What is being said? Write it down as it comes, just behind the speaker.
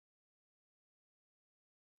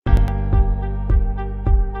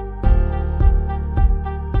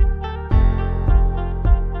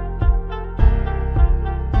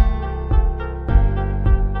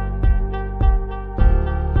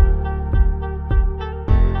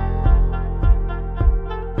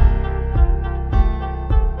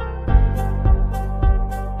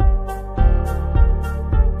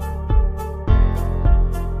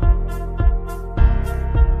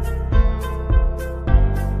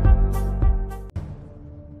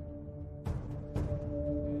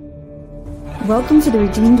Welcome to the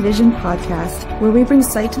Redeemed Vision podcast, where we bring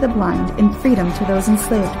sight to the blind and freedom to those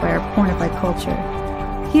enslaved by our pornified culture.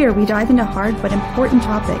 Here, we dive into hard but important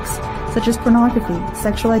topics, such as pornography,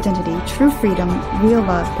 sexual identity, true freedom, real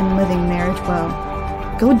love, and living marriage well.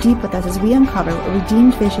 Go deep with us as we uncover what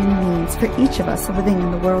Redeemed Vision means for each of us living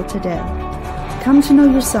in the world today. Come to know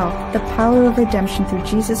yourself, the power of redemption through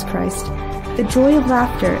Jesus Christ, the joy of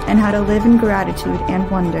laughter, and how to live in gratitude and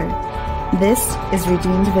wonder. This is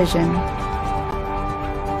Redeemed Vision.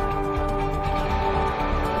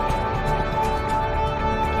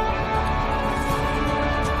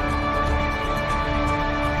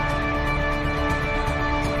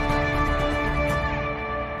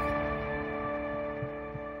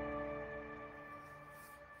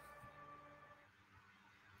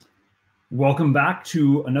 Welcome back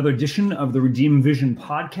to another edition of the Redeemed Vision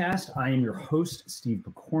podcast. I am your host, Steve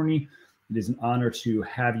Pokorny. It is an honor to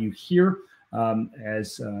have you here.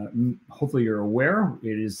 As hopefully you're aware,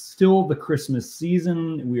 it is still the Christmas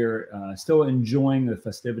season. We are still enjoying the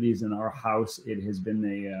festivities in our house. It has been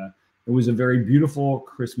it was a very beautiful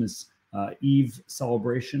Christmas Eve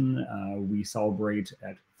celebration. We celebrate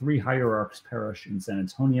at Three Hierarchs Parish in San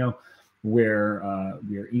Antonio, where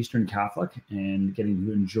we are Eastern Catholic and getting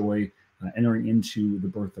to enjoy entering into the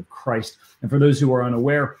birth of Christ. And for those who are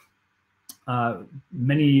unaware,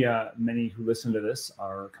 many who listen to this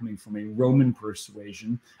are coming from a Roman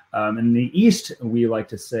persuasion. In the East, we like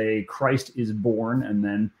to say Christ is born, and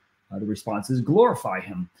then the response is glorify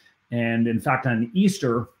him. And in fact, on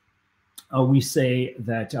Easter, we say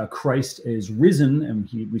that Christ is risen, and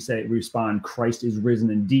we respond, Christ is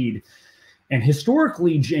risen indeed. And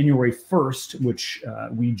historically, January 1st, which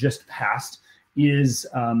we just passed, is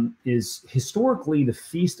historically the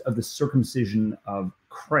feast of the circumcision of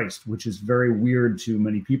Christ, which is very weird to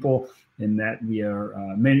many people in that we are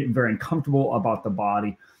very uncomfortable about the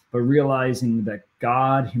body, but realizing that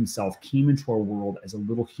God himself came into our world as a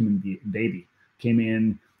little human baby, came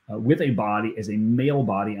in with a body as a male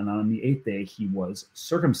body, and on the 8th day he was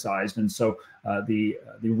circumcised. And so the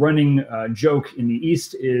running joke in the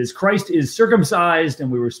East is Christ is circumcised, and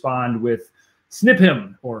we respond with snip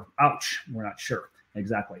him or ouch. We're not sure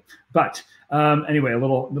exactly, but anyway, a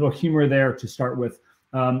little humor there to start with.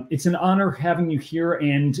 It's an honor having you here.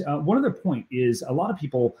 And one other point is a lot of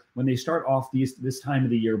people, when they start off this time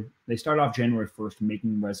of the year, they start off January 1st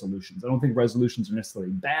making resolutions. I don't think resolutions are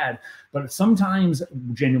necessarily bad, but sometimes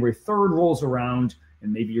January 3rd rolls around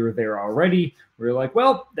and maybe you're there already, where you're like,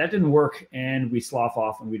 well, that didn't work, and we slough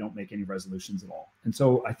off and we don't make any resolutions at all. And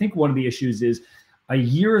so I think one of the issues is a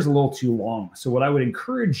year is a little too long. So what I would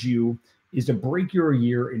encourage you is to break your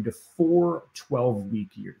year into 4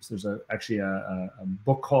 12-week years. There's actually a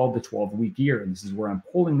book called The 12-Week Year, and this is where I'm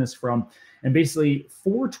pulling this from. And basically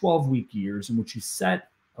 4 12-week years in which you set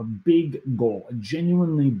a big goal, a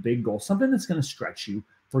genuinely big goal, something that's going to stretch you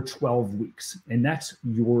for 12 weeks. And that's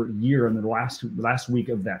your year. And the last week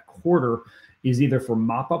of that quarter is either for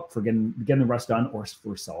mop up, for getting the rest done, or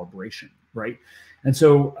for celebration, right? And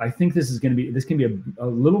so I think this can be a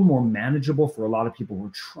little more manageable for a lot of people who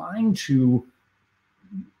are trying to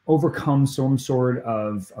overcome some sort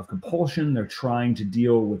of compulsion. They're trying to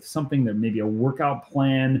deal with something that maybe a workout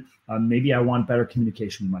plan, maybe I want better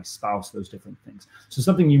communication with my spouse, those different things. So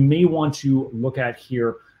something you may want to look at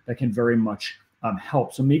here that can very much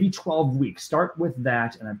help. So maybe 12 weeks, start with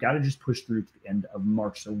that. And I've got to just push through to the end of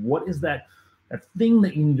March. So what is that thing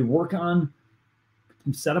that you need to work on?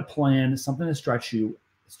 Set a plan, something that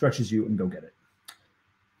stretches you, and go get it.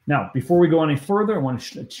 Now, before we go any further, I want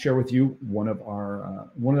to share with you one of our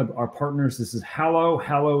partners. This is Hallow.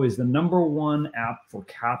 Hallow is the #1 app for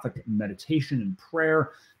Catholic meditation and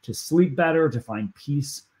prayer, to sleep better, to find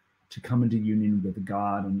peace, to come into union with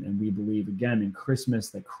God. And we believe, again, in Christmas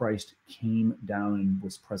that Christ came down and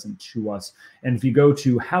was present to us. And if you go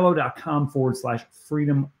to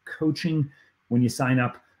hallow.com/freedom coaching, when you sign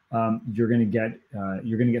up, you're going to get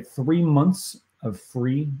 3 months of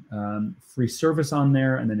free service on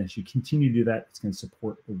there. And then as you continue to do that, it's going to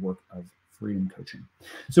support the work of Freedom Coaching.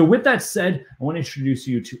 So with that said, I want to introduce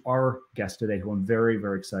you to our guest today, who I'm very,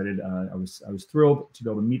 very excited. I was thrilled to be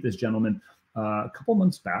able to meet this gentleman a couple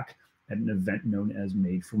months back at an event known as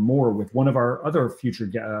Made for More with one of our other future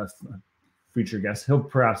guests. He'll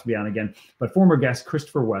perhaps be on again, but former guest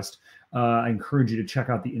Christopher West. I encourage you to check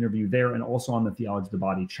out the interview there, and also on the Theology of the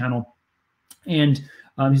Body channel. And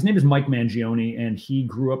his name is Mike Mangione, and he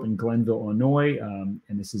grew up in Glenview, Illinois,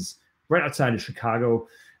 and this is right outside of Chicago.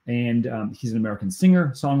 And he's an American singer,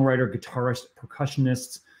 songwriter, guitarist,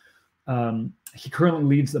 percussionist. He currently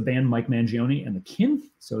leads the band Mike Mangione and The Kin.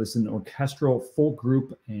 So it's an orchestral folk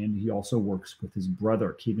group, and he also works with his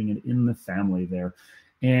brother, keeping it in the family there.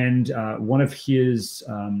 And one of his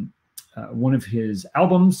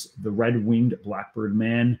albums, The Red-Winged Blackbird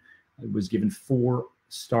Man, was given 4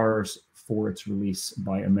 stars for its release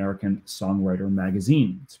by American Songwriter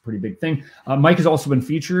magazine. It's a pretty big thing. Mike has also been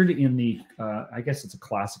featured in the, I guess it's a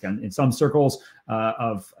classic in some circles,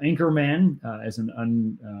 of Anchorman,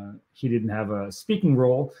 he didn't have a speaking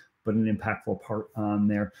role, but an impactful part on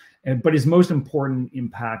there. But his most important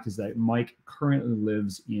impact is that Mike currently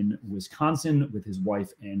lives in Wisconsin with his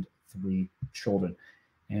wife and 3 children.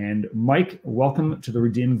 And Mike, welcome to the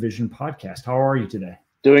Redeemed Vision podcast. How are you today?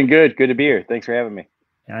 Doing good. Good to be here. Thanks for having me.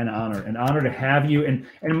 An honor to have you. And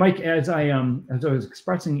Mike, as I was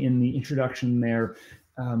expressing in the introduction there,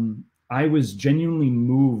 I was genuinely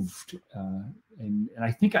moved, and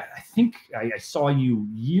I think I saw you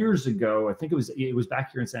years ago. I think it was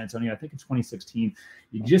back here in San Antonio. I think in 2016.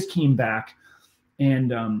 You just came back,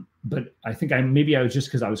 and but I think maybe I was just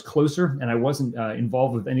because I was closer and I wasn't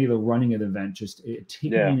involved with any of the running of the event, just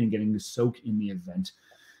taking in and getting to soak in the event.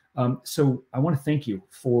 So I want to thank you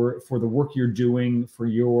for the work you're doing, for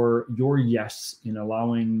your yes in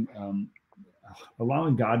allowing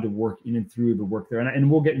God to work in and through the work there.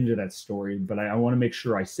 And we'll get into that story, but I want to make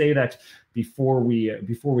sure I say that before we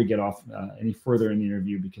get off any further in the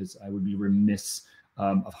interview, because I would be remiss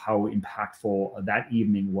of how impactful that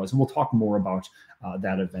evening was. And we'll talk more about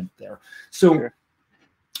that event there. So sure.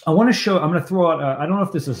 I'm going to throw out, I don't know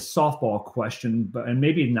if this is a softball question, and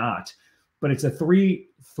maybe not, but it's a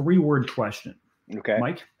three-word question. Okay.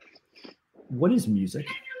 Mike, what is music?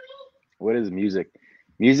 What is music?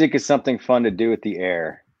 Music is something fun to do with the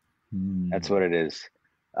air. That's what it is.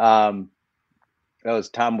 That was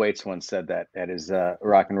Tom Waits once said that at his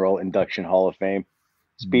Rock and Roll Induction Hall of Fame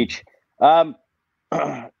speech. I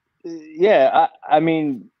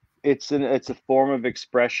mean, it's a form of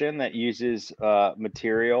expression that uses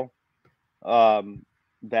material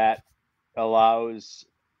that allows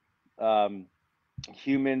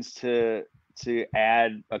humans to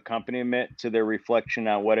add accompaniment to their reflection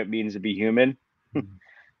on what it means to be human.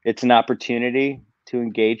 It's an opportunity to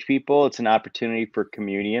engage people. It's an opportunity for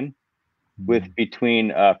communion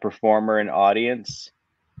between performer and audience.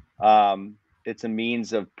 It's a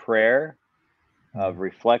means of prayer, of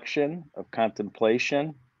reflection, of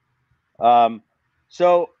contemplation.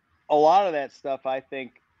 So a lot of that stuff I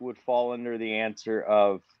think would fall under the answer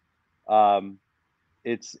of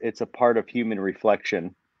it's a part of human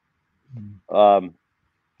reflection. I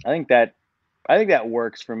think that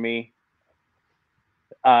works for me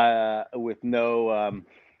with no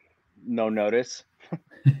notice.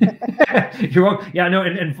 You're welcome. Yeah, no,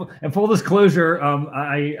 and full disclosure,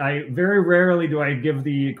 I very rarely do I give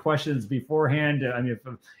the questions beforehand. I mean,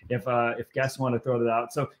 if guests want to throw that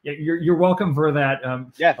out, so yeah, you're welcome for that.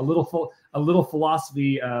 A little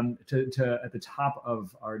philosophy to at the top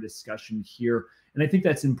of our discussion here, and I think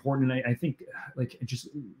that's important. And I think like just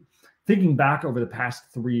thinking back over the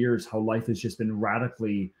past 3 years, how life has just been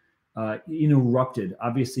radically interrupted.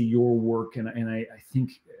 Obviously, your work, and I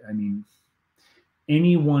think, I mean,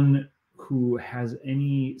 anyone who has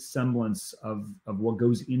any semblance of what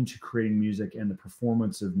goes into creating music and the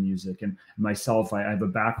performance of music, and myself, I have a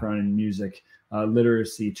background in music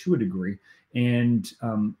literacy to a degree, and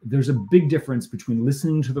there's a big difference between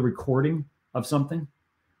listening to the recording of something,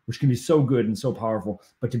 which can be so good and so powerful,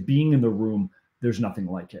 but to being in the room, there's nothing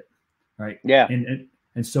like it, right? Yeah.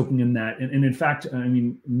 And soaking in that, and in fact, I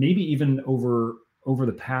mean, maybe even over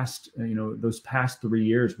the past, those past 3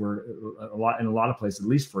 years, where in a lot of places, at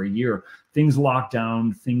least for a year, things locked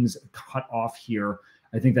down, things cut off here.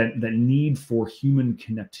 I think that need for human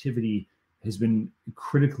connectivity has been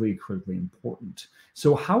critically important.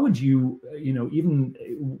 So how would you,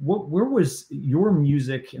 where was your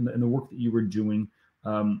music and the work that you were doing?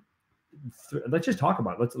 Let's just talk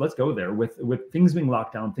about it. Let's go there with things being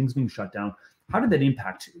locked down, things being shut down. How did that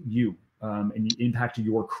impact you? And impacted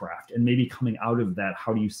your craft, and maybe coming out of that,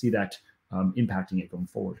 how do you see that impacting it going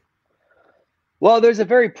forward? Well, there's a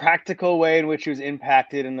very practical way in which it was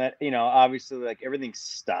impacted, and that, obviously, like, everything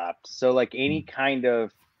stopped. So like any kind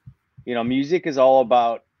of, music is all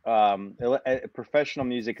about, professional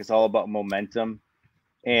music is all about momentum,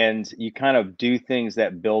 and you kind of do things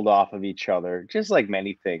that build off of each other, just like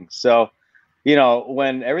many things. So,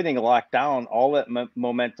 when everything locked down, all that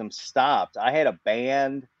momentum stopped. I had a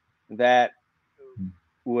band that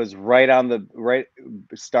was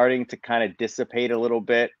starting to kind of dissipate a little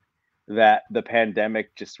bit, that the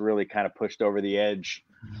pandemic just really kind of pushed over the edge.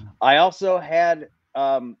 I also had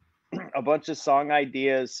a bunch of song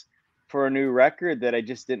ideas for a new record that I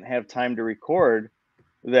just didn't have time to record,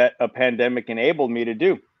 that a pandemic enabled me to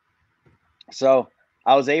do. So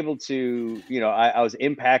I was able to, I was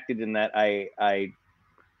impacted in that I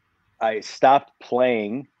stopped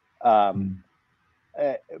playing, but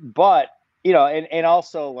and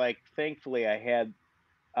also, like, thankfully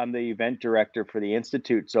I'm the event director for the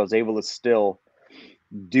Institute, so I was able to still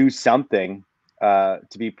do something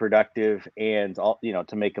to be productive and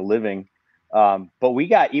to make a living. But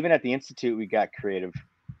even at the Institute, we got creative.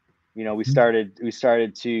 We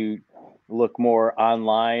started to look more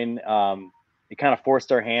online. It kind of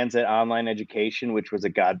forced our hands at online education, which was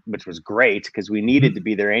great because we needed to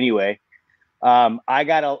be there anyway.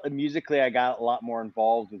 Musically, I got a lot more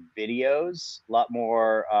involved with videos, a lot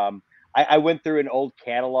more. I went through an old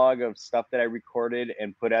catalog of stuff that I recorded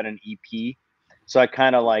and put out an EP. So I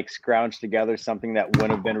kind of like scrounged together something that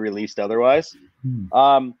wouldn't have been released otherwise.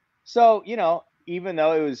 So, even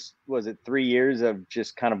though it was it 3 years of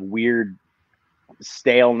just kind of weird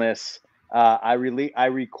staleness, I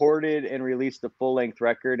recorded and released a full-length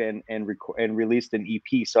record and released an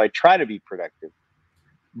EP. So I try to be productive,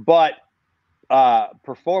 but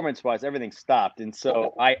performance-wise, everything stopped. And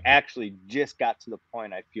so I actually just got to the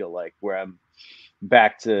point, I feel like, where I'm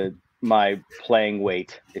back to my playing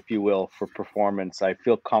weight, if you will, for performance. I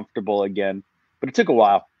feel comfortable again, but it took a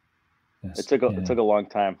while. Yes. It took a long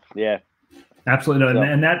time. Yeah. Absolutely. No,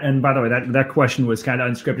 and by the way, that question was kind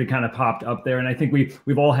of unscripted, kind of popped up there. And I think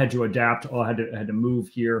we've all had to adapt, all had to move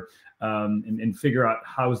here and figure out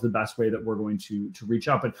how is the best way that we're going to reach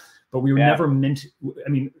out. But we were never meant,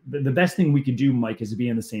 the best thing we could do, Mike, is to be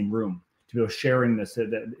in the same room, to be sharing this,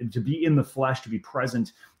 to be in the flesh, to be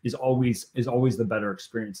present is always the better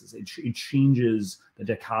experiences. It changes the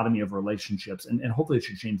dichotomy of relationships, and hopefully it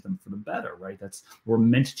should change them for the better, right? We're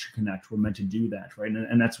meant to connect. We're meant to do that, right?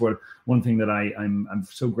 And that's one thing that I'm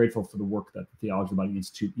so grateful for the work that the Theology of the Body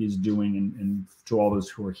Institute is doing. And to all those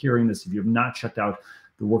who are hearing this, if you have not checked out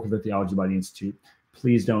the work of the Theology of the Body Institute,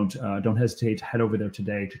 please don't hesitate to head over there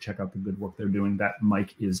today to check out the good work they're doing. That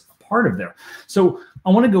Mike is a part of there. So I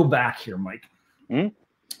want to go back here, Mike.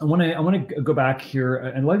 I want to go back here,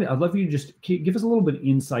 and I'd love you to just give us a little bit of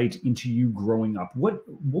insight into you growing up. What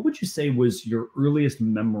would you say was your earliest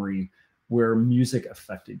memory where music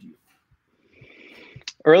affected you?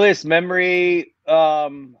 Earliest memory,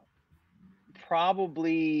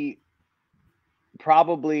 probably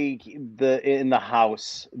in the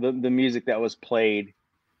house, the music that was played.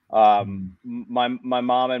 My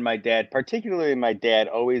mom and my dad, particularly my dad,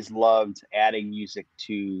 always loved adding music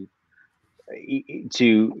to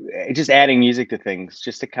adding music to things,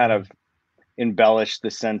 just to kind of embellish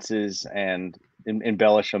the senses and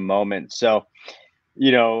embellish a moment. So,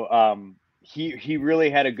 he really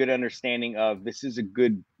had a good understanding of this is a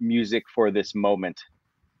good music for this moment.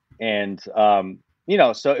 And, so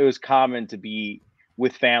it was common to be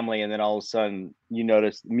with family, and then all of a sudden you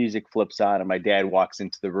notice the music flips on and my dad walks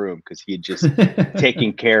into the room because he had just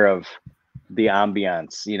taken care of the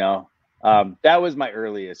ambiance, that was my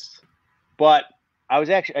earliest. But I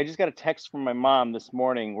just got a text from my mom this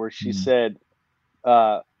morning where she said,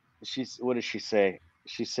 what did she say?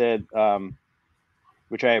 She said,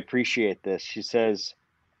 which I appreciate this. She says,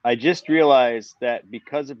 I just realized that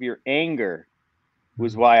because of your anger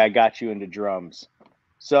was why I got you into drums.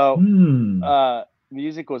 So,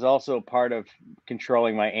 music was also a part of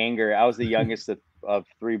controlling my anger. I was the youngest of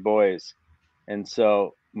 3 boys. And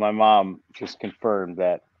so my mom just confirmed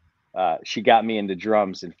that she got me into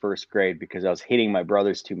drums in 1st grade because I was hitting my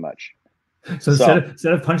brothers too much. So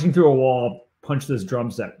instead of punching through a wall, punch this drum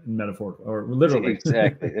set, metaphor or literally.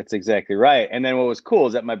 Exactly. That's exactly right. And then what was cool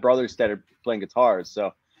is that my brothers started playing guitars.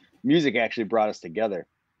 So music actually brought us together,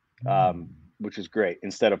 which was great.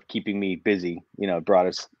 Instead of keeping me busy, it brought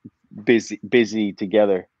us busy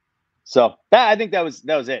together. So I think that was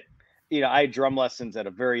it. I had drum lessons at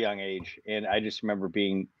a very young age, and I just remember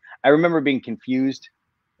being confused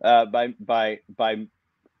by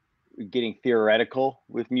getting theoretical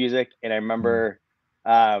with music. And I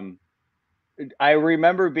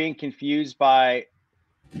remember being confused by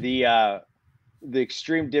the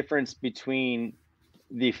extreme difference between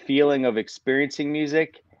the feeling of experiencing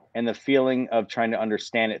music and the feeling of trying to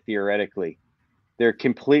understand it theoretically. They're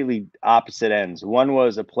completely opposite ends. One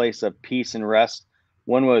was a place of peace and rest.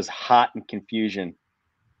 One was hot and confusion.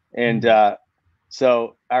 And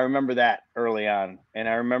so I remember that early on. And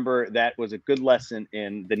I remember that was a good lesson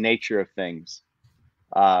in the nature of things.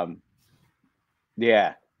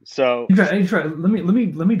 So let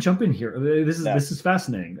me jump in here. This is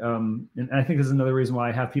fascinating. And I think this is another reason why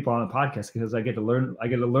I have people on the podcast, because I get to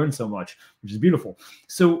learn so much, which is beautiful.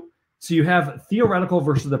 So So you have theoretical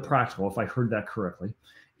versus the practical, if I heard that correctly.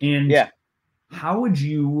 And Yeah. how would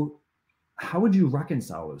you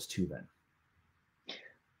reconcile those two then?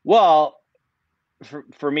 Well,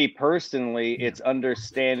 for me personally, it's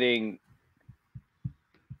understanding.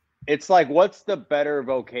 It's like, what's the better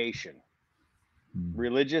vocation?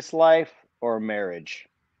 Religious life or marriage?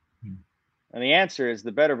 And the answer is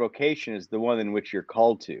the better vocation is the one in which you're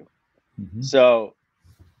called to. So,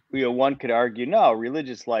 one could argue, no,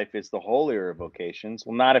 religious life is the holier of vocations.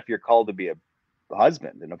 Well, not if you're called to be a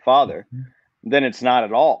husband and a father, then it's not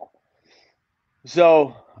at all.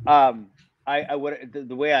 So, I would,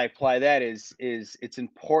 the way I apply that is it's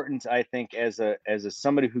important, I think, as a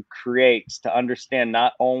somebody who creates, to understand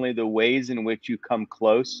not only the ways in which you come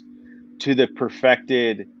close to the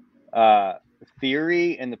perfected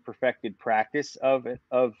theory and the perfected practice of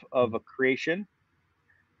a creation,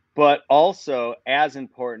 but also as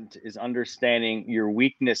important is understanding your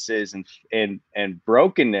weaknesses and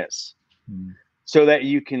brokenness, so that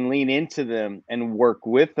you can lean into them and work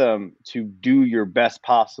with them to do your best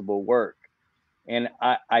possible work. And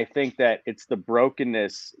I think that it's the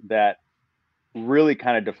brokenness that really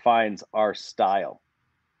kind of defines our style.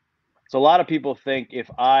 So a lot of people think, if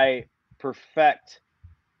I perfect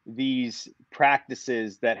these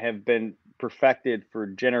practices that have been perfected for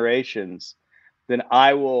generations, then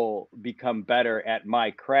I will become better at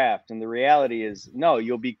my craft. And the reality is, no,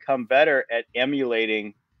 you'll become better at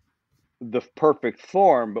emulating the perfect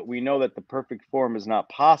form, but we know that the perfect form is not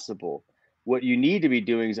possible. What you need to be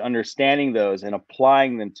doing is understanding those and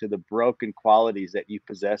applying them to the broken qualities that you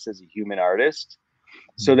possess as a human artist,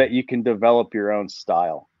 so that you can develop your own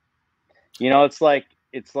style. It's like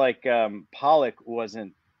Pollock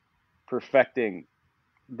wasn't perfecting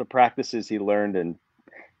the practices he learned. And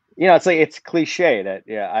it's cliche that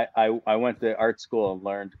I went to art school and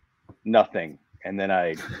learned nothing, and then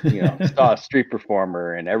I saw a street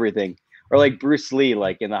performer and everything. Or like Bruce Lee,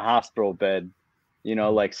 like in the hospital bed,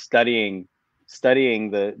 like studying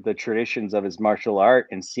the traditions of his martial art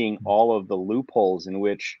and seeing all of the loopholes in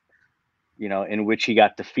which he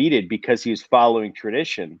got defeated because he was following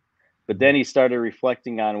tradition. But then he started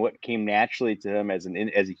reflecting on what came naturally to him as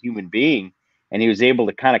a human being, and he was able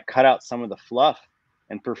to kind of cut out some of the fluff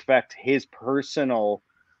and perfect his personal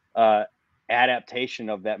adaptation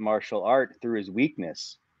of that martial art through his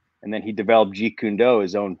weakness. And then he developed Jeet Kune Do,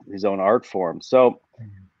 his own art form. So,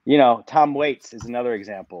 Tom Waits is another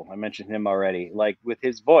example. I mentioned him already, like with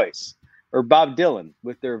his voice, or Bob Dylan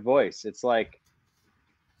with their voice. It's like,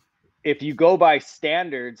 if you go by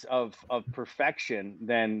standards of perfection,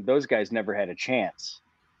 then those guys never had a chance.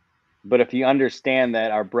 But if you understand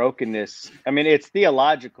that our brokenness, I mean, it's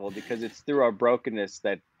theological, because it's through our brokenness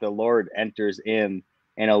that the Lord enters in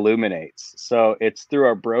and illuminates. So it's through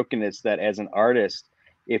our brokenness that, as an artist,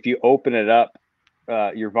 if you open it up,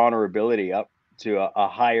 your vulnerability up to a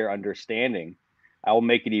higher understanding, I will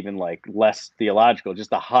make it even like less theological,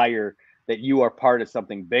 just a higher, that you are part of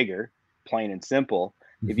something bigger, plain and simple.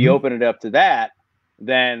 If you open it up to that,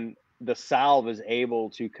 then the salve is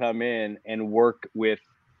able to come in and work with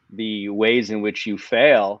the ways in which you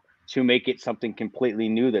fail to make it something completely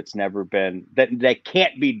new that's never been, that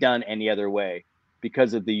can't be done any other way,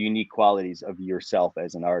 because of the unique qualities of yourself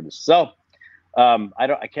as an artist. So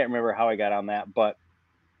I can't remember how I got on that, but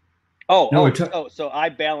so I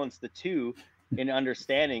balance the two in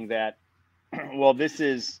understanding that, well, this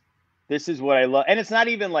is what I love. And it's not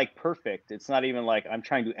even like perfect. It's not even like I'm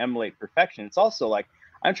trying to emulate perfection. It's also like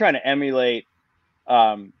I'm trying to emulate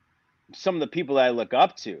some of the people that I look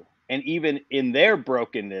up to. And even in their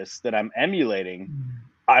brokenness that I'm emulating,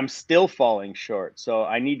 I'm still falling short. So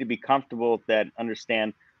I need to be comfortable with that,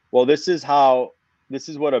 understand, well, this is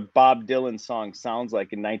what a Bob Dylan song sounds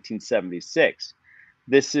like in 1976.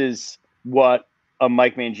 This is what a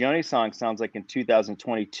Mike Mangione song sounds like in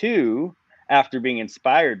 2022, after being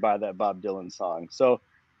inspired by that Bob Dylan song. So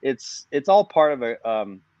it's all part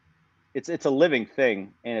of it's a living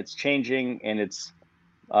thing, and it's changing, and it's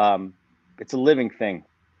a living thing.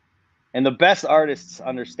 And the best artists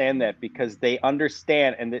understand that, because they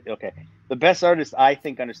understand, the best artists, I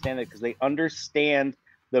think, understand that because they understand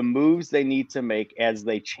the moves they need to make as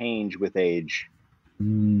they change with age.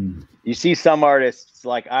 You see some artists,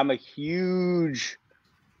 like I'm a huge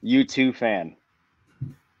U2 fan,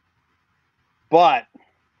 but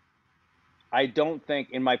I don't think,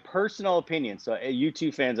 in my personal opinion, so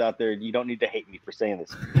U2 fans out there, you don't need to hate me for saying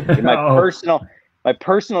this. In my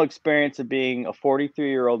personal experience of being a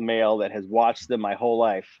 43-year-old male that has watched them my whole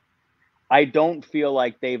life, I don't feel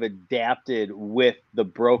like they've adapted with the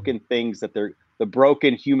broken things the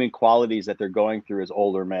broken human qualities that they're going through as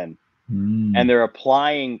older men. and they're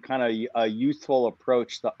applying kind of a youthful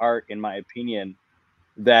approach to art, in my opinion,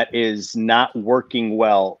 that is not working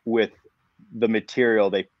well with the material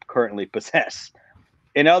they currently possess.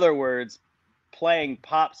 In other words, playing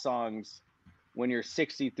pop songs when you're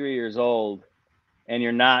 63 years old and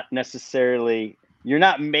you're not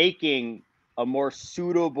making a more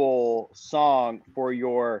suitable song for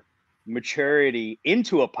your maturity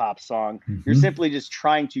into a pop song. You're simply just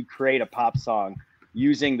trying to create a pop song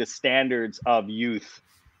using the standards of youth.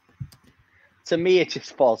 To me, it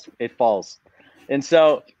just falls. It falls. And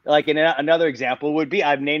so, like, another example would be,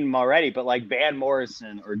 I've named them already, but like Van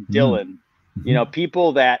Morrison or Dylan, you know,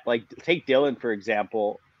 people that, like, take Dylan, for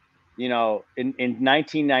example, you know, in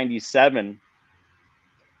 1997,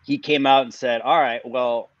 he came out and said, all right,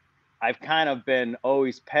 well, I've kind of been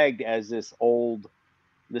always pegged as this old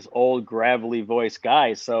gravelly voice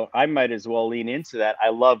guy, so I might as well lean into that. I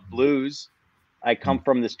love blues. I come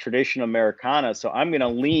from this tradition Americana, so I'm going to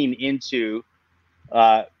lean into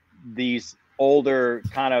these older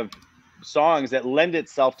kind of songs that lend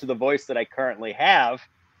itself to the voice that I currently have,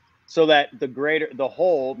 so that the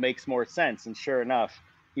whole makes more sense. And sure enough,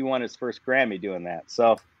 he won his first Grammy doing that.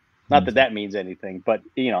 So not that that means anything, but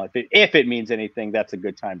you know, if it means anything, that's a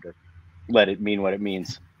good time to let it mean what it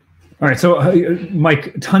means. All right, so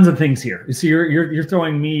Mike, tons of things here. So you're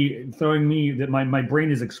throwing me that my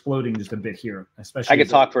brain is exploding just a bit here. Especially, I could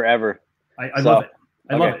talk forever. I love it.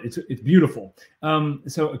 I love it. It's beautiful.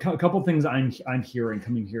 So a couple things I'm hearing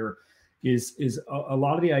coming here is a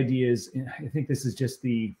lot of the ideas. I think this is just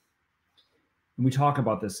and we talk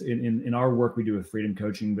about this in our work we do with freedom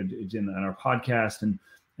coaching, but it's in our podcast, and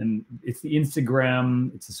it's the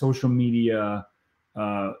Instagram, it's the social media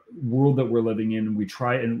world that we're living in. We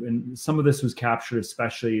try, and some of this was captured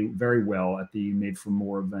especially very well at the Made for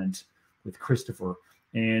More event with Christopher,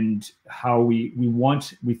 and how we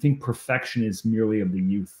think perfection is merely of the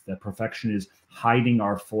youth, that perfection is hiding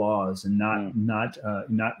our flaws and not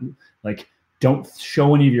like, don't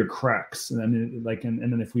show any of your cracks. And then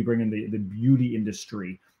and then if we bring in the beauty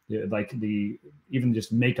industry, like even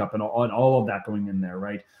just makeup and all of that going in there,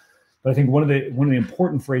 right? But I think one of the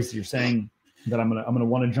important phrases you're saying that I'm gonna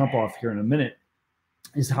want to jump off here in a minute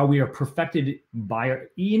is how we are perfected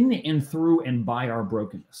in and through and by our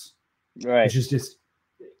brokenness, right?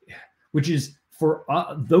 Which is for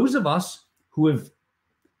those of us who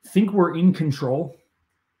think we're in control.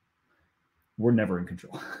 We're never in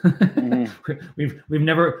control.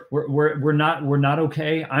 We're not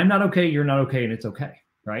okay. I'm not okay. You're not okay, and it's okay.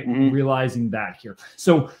 Right? Realizing that here.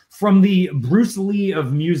 So from the Bruce Lee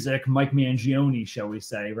of music, Mike Mangione, shall we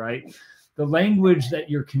say, right? The language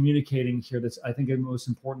that you're communicating here, that's, I think, most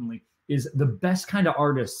importantly, is the best kind of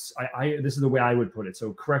artists. This is the way I would put it.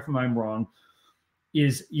 So correct me if I'm wrong.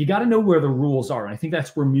 Is you got to know where the rules are. And I think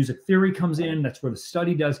that's where music theory comes in. That's where the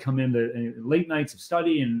study does come in, the late nights of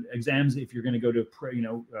study and exams if you're going to go to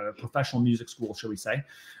professional music school, shall we say.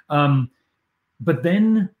 But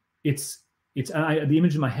then it's the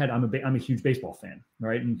image in my head. I'm a huge baseball fan,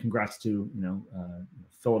 right? And congrats to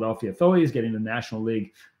Philadelphia Phillies getting the National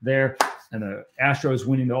League there, and the Astros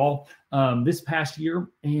winning it all this past year.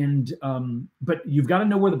 And but you've got to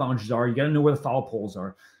know where the boundaries are. You got to know where the foul poles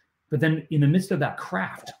are. But then in the midst of that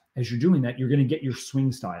craft, as you're doing that, you're going to get your swing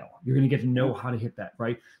style. You're going to get to know how to hit that,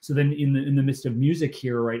 right? So then in the midst of music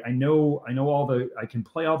here, right? I can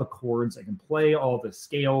play all the chords, I can play all the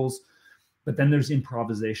scales, but then there's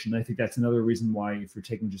improvisation. I think that's another reason why, if you're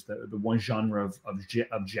taking just the one genre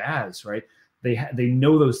of jazz, right? They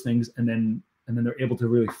know those things, and then they're able to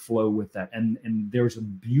really flow with that. And there's a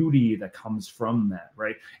beauty that comes from that,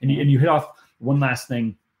 right? And you hit off one last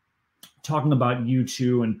thing, talking about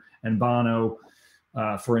U2 and Bono,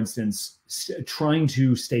 for instance, trying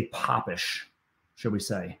to stay popish, shall we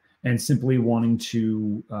say, and simply wanting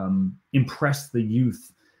to impress the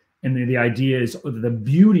youth. And the idea is the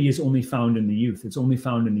beauty is only found in the youth. It's only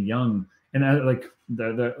found in the young. And like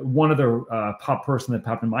the one other pop person that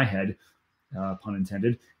popped in my head, pun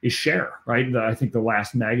intended, is Cher, right? I think the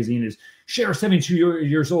last magazine is Cher, 72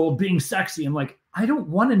 years old, being sexy. I'm like, I don't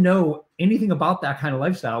want to know anything about that kind of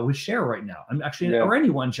lifestyle with Cher right now. I'm actually, or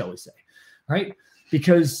anyone, shall we say, right?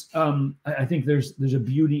 Because I think there's a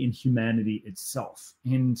beauty in humanity itself.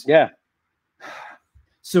 And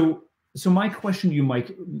so my question to you,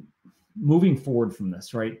 Mike, moving forward from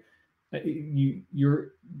this, right?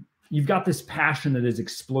 You've got this passion that has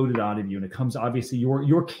exploded out of you, and it comes, obviously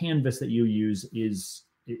your canvas that you use is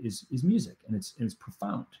music, and it's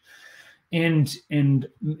profound. And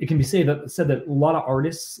it can be said that a lot of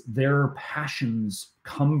artists, their passions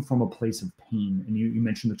come from a place of pain. And you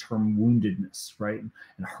mentioned the term woundedness, right?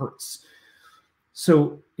 And hurts.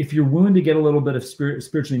 So if you're willing to get a little bit of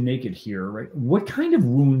spiritually naked here, right? What kind of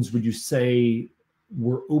wounds would you say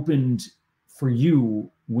were opened for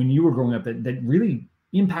you when you were growing up that really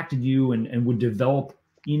impacted you and would develop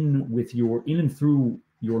in and through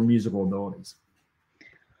your musical abilities?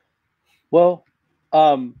 Well,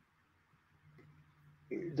 the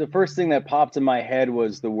first thing that popped in my head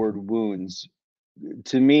was the word wounds.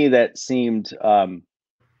 To me, that seemed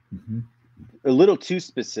Mm-hmm. a little too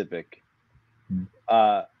specific.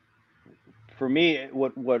 Mm-hmm. For me,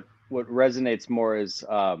 what resonates more is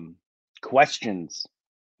questions.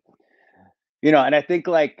 You know, and I think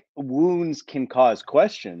like wounds can cause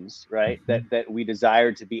questions, right? Mm-hmm. That we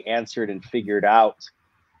desire to be answered and figured out.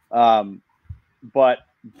 Um, but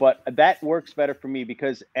that works better for me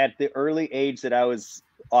because at the early age that I was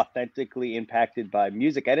authentically impacted by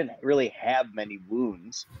music, I didn't really have many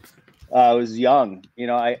wounds. I was young, you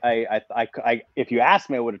know. I if you asked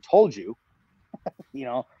me, I would have told you. You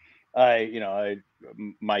know,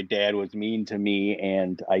 my dad was mean to me,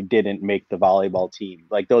 and I didn't make the volleyball team.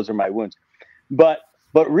 Like those are my wounds. But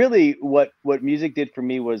really, what music did for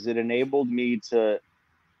me was it enabled me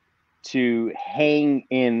to hang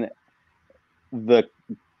in the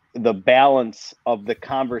balance of the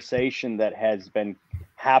conversation that has been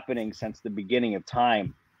happening since the beginning of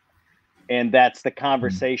time. And that's the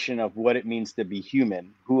conversation of what it means to be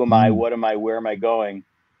human. Who am I? What am I? Where am I going?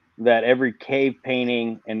 That every cave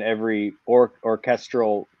painting and every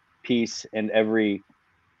orchestral piece and every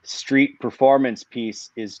street performance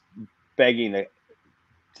piece is begging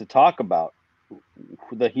to talk about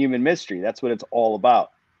the human mystery. That's what it's all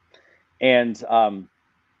about. And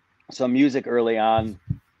so music early on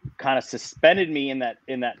kind of suspended me in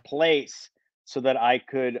that place so that I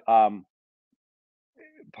could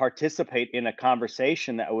participate in a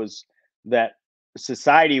conversation that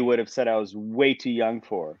society would have said I was way too young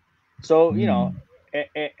for. So, you know,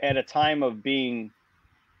 at a time of being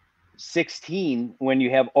 16, when you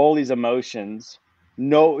have all these emotions,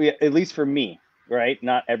 at least for me, right?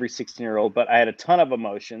 Not every 16-year-old, but I had a ton of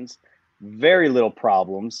emotions, very little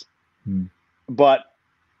problems. But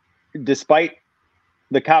despite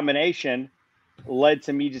the combination, led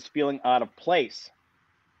to me just feeling out of place.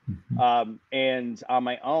 And on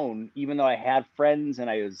my own, even though I had friends and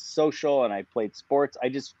I was social and I played sports, I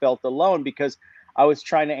just felt alone because I was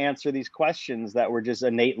trying to answer these questions that were just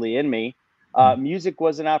innately in me. Music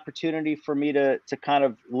was an opportunity for me to kind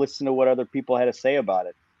of listen to what other people had to say about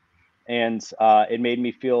it. And it made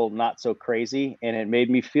me feel not so crazy. And it made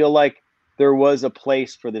me feel like there was a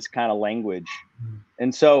place for this kind of language.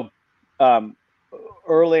 And so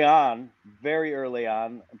early on, very early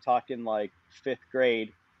on, I'm talking like 5th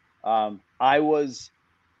grade, I was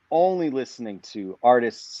only listening to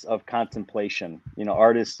artists of contemplation, you know,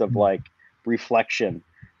 artists of like reflection.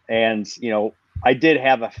 And, you know, I did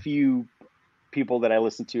have a few people that I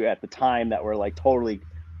listened to at the time that were like totally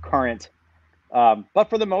current. But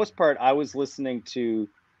for the most part, I was listening to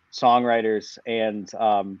songwriters and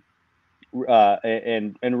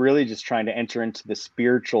really just trying to enter into the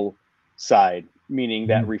spiritual side, meaning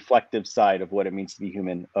that reflective side of what it means to be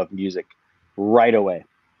human, of music right away.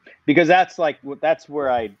 Because that's where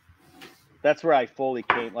I fully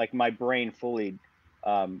came, like my brain fully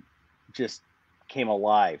just came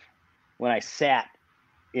alive when I sat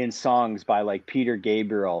in songs by like Peter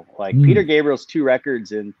Gabriel. Like Peter Gabriel's 2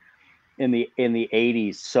 records in the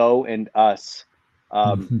 80s, So and Us,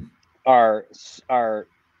 are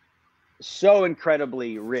so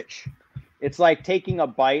incredibly rich. It's like taking a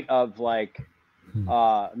bite of like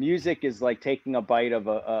music is like taking a bite of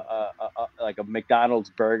like a McDonald's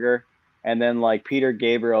burger, and then like Peter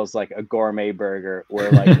Gabriel's like a gourmet burger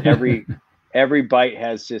where like every bite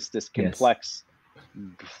has just this complex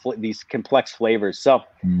these complex flavors. So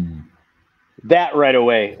that right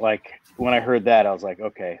away, like when I heard that, I was like,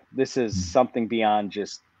 okay, this is something beyond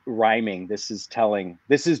just rhyming. This is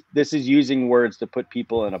using words to put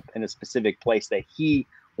people in a specific place that he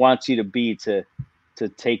wants you to be to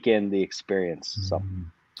take in the experience. So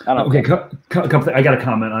I don't know. I got a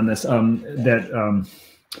comment on this.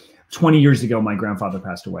 20 years ago, my grandfather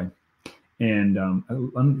passed away, and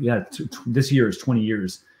this year is 20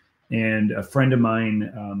 years. And a friend of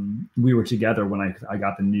mine, we were together when I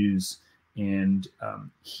got the news, and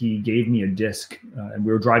he gave me a disc, and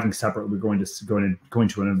we were driving separate. We were going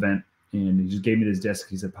to an event, and he just gave me this disc.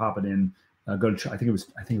 He said, "Pop it in. Go to I think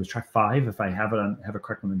it was track 5 if I have it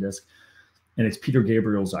correct on the disc." And it's Peter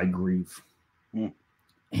Gabriel's "I Grieve,"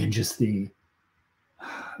 and just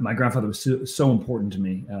my grandfather was so important to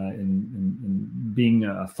me in being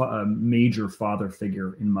a major father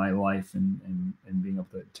figure in my life, and being able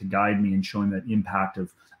to guide me and showing that impact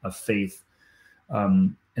of faith.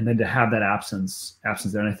 And then to have that absence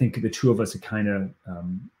there. And I think the two of us had kind of,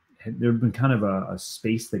 there had been kind of a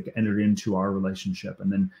space that entered into our relationship.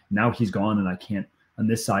 And then now he's gone, and I can't, on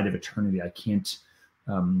this side of eternity, I can't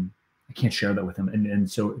share that with him. And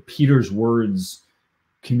so Peter's words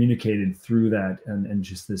communicated through that, and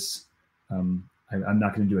just this, I'm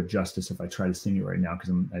not going to do it justice if I try to sing it right now,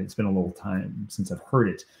 because it's been a little time since I've heard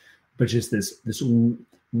it, but just this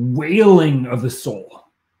wailing of the soul.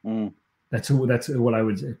 That's what I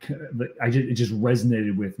would. It just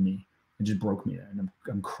resonated with me. It just broke me, and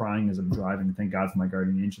I'm crying as I'm driving. Thank God for my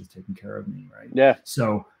guardian angels taking care of me. Right. Yeah.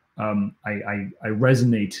 So I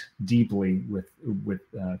resonate deeply with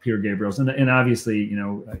Peter Gabriel's, and obviously,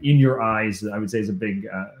 in your eyes, I would say is a big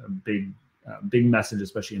message,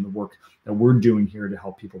 especially in the work that we're doing here to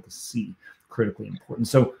help people to see critically important.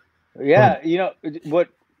 So yeah, what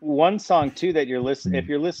one song too that if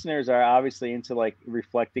your listeners are obviously into like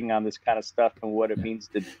reflecting on this kind of stuff and what it means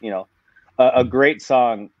to, a great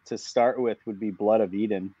song to start with would be Blood of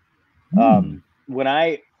Eden. When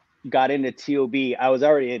I got into TOB, I was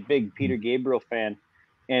already a big Peter Gabriel fan.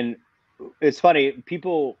 And it's funny,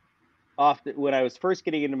 people often, when I was first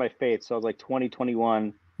getting into my faith, so I was like 20,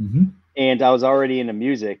 21, and I was already into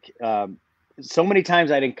music. So many times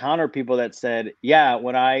I'd encounter people that said, yeah,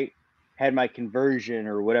 when I had my conversion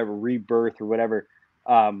or whatever, rebirth or whatever,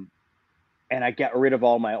 and I got rid of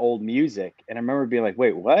all my old music. And I remember being like,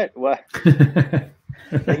 wait, what?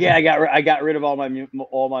 Like, yeah, I got rid of all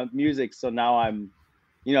my music. So now I'm,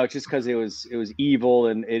 just because it was evil,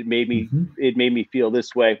 and it made me feel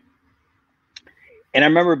this way. And I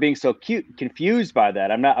remember being so confused by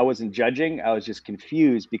that. I wasn't judging. I was just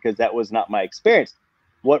confused because that was not my experience.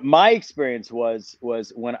 What my experience was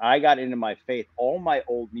when I got into my faith, all my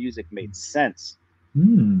old music made sense.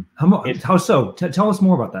 How so? Tell us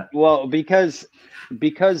more about that. Well, because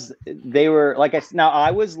they were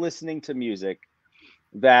I was listening to music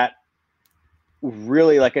that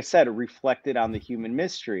really, like I said, reflected on the human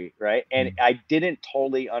mystery, right? And I didn't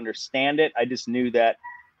totally understand it. I just knew that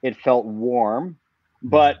it felt warm.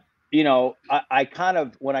 But, I kind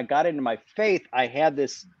of, when I got into my faith, I had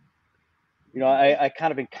this, I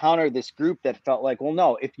kind of encountered this group that felt like, well,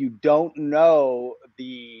 no, if you don't know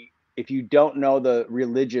the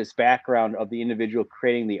religious background of the individual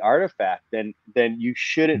creating the artifact, then you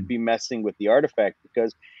shouldn't be messing with the artifact,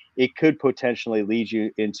 because it could potentially lead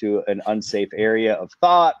you into an unsafe area of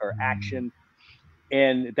thought or action.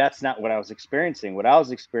 And that's not what I was experiencing. What I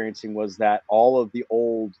was experiencing was that all of the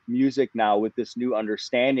old music now, with this new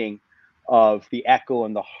understanding of the echo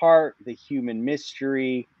in the heart, the human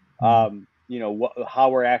mystery, how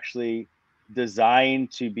we're actually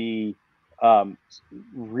designed to be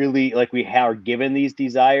really, like, we are given these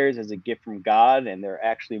desires as a gift from God, and they're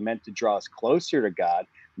actually meant to draw us closer to God.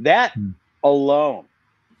 That alone,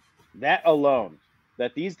 that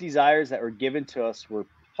these desires that were given to us were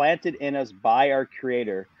planted in us by our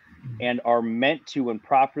Creator and are meant to, when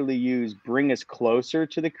properly used, bring us closer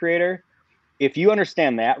to the Creator. If you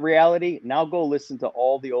understand that reality, now go listen to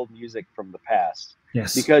all the old music from the past.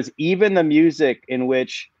 Yes. Because even the music in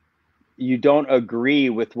which you don't agree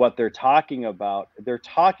with what they're talking about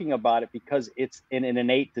it because it's an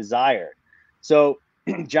innate desire. So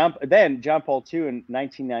John Paul II in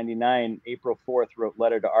 1999, April 4th, wrote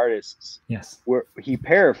Letter to Artists. Yes. Where he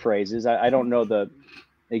paraphrases, I don't know the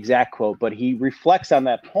exact quote, but he reflects on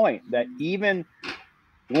that point, that even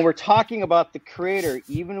when we're talking about the Creator,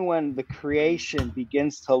 even when the creation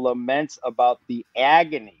begins to lament about the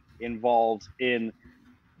agony involved in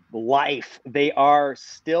life, they are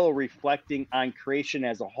still reflecting on creation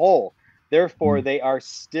as a whole. Therefore, they are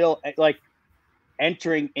still like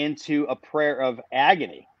entering into a prayer of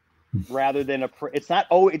agony rather than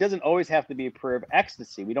it doesn't always have to be a prayer of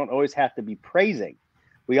ecstasy. We don't always have to be praising.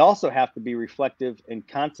 We also have to be reflective and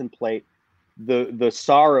contemplate the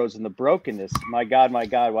sorrows and the brokenness. My God,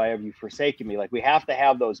 why have you forsaken me? Like, we have to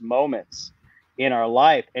have those moments in our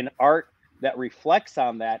life, and art that reflects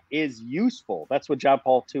on that is useful. That's what John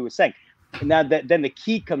Paul II was saying. And now then the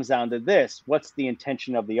key comes down to this: what's the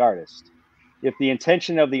intention of the artist? If the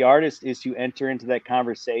intention of the artist is to enter into that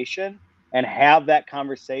conversation and have that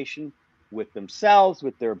conversation with themselves,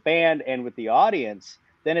 with their band, and with the audience,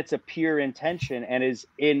 then it's a pure intention and is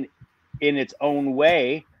in its own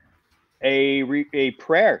way a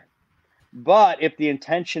prayer. But if the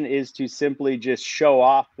intention is to simply just show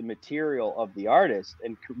off the material of the artist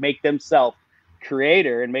and make themselves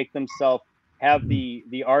creator and make themselves have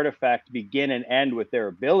the artifact begin and end with their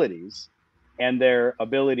abilities and their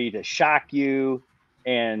ability to shock you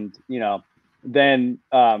and, then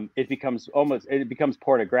it becomes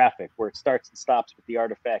pornographic, where it starts and stops with the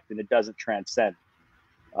artifact and it doesn't transcend.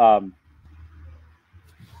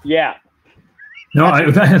 Yeah.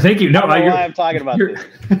 No, thank you. No, I don't know why I'm talking about this.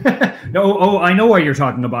 No, oh, I know why you're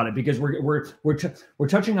talking about it, because we're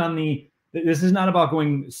touching on the. This is not about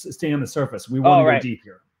staying on the surface. We want to go deep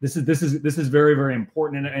here. This is very, very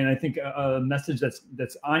important, and I think a message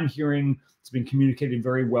that's I'm hearing, it's been communicated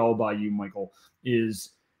very well by you, Michael, is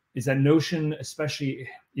that notion, especially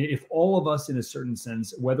if all of us in a certain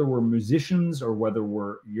sense, whether we're musicians or whether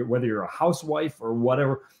you're a housewife or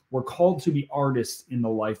whatever, we're called to be artists in the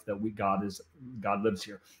life that God lives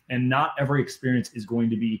here. And not every experience is going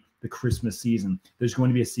to be the Christmas season. There's going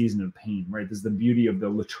to be a season of pain, right? This is the beauty of the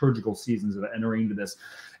liturgical seasons of entering into this.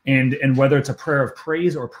 And whether it's a prayer of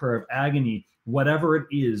praise or a prayer of agony, whatever it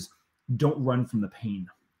is, don't run from the pain.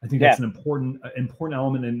 I think that's an important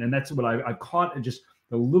element. And that's what I've caught just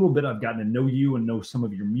the little bit I've gotten to know you and know some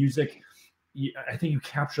of your music. I think you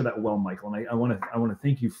capture that well, Michael. And I want to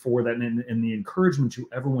thank you for that. And the encouragement to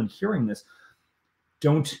everyone hearing this: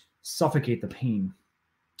 don't suffocate the pain.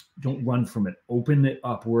 Don't run from it. Open it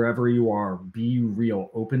up wherever you are. Be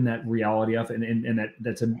real. Open that reality up. And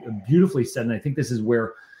that's a beautifully said. And I think this is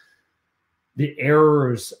where the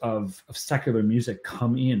errors of secular music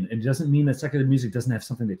come in. It doesn't mean that secular music doesn't have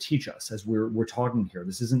something to teach us, as we're talking here.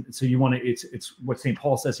 This isn't, so you want to, it's what St.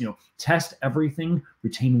 Paul says, test everything,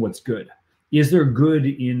 retain what's good. Is there good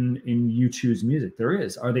in U2's music? There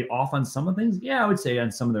is. Are they off on some of things? Yeah, I would say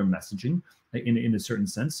on some of their messaging in a certain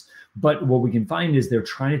sense. But what we can find is they're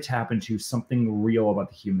trying to tap into something real about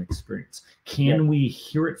the human experience. Can we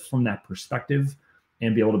hear it from that perspective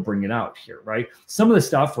and be able to bring it out here, right? Some of the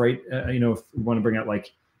stuff, right? If we want to bring out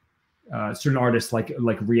like certain artists, like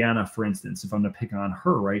Rihanna, for instance, if I'm going to pick on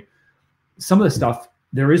her, right? Some of the stuff,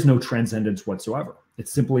 there is no transcendence whatsoever.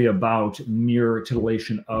 It's simply about mere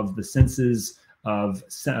titillation of the senses, of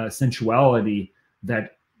sensuality,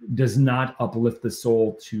 that does not uplift the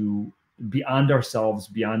soul to beyond ourselves,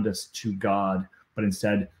 beyond us to God, but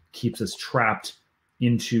instead keeps us trapped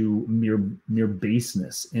into mere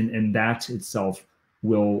baseness, and that itself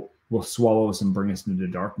will swallow us and bring us into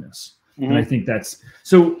darkness. Mm-hmm. And I think that's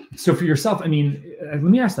so for yourself. I mean, let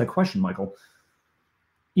me ask that question, Michael.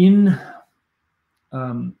 In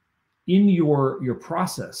your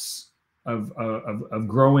process of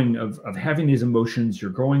growing, of having these emotions,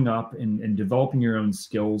 you're growing up and developing your own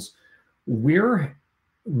skills,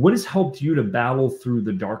 what has helped you to battle through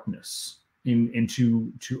the darkness and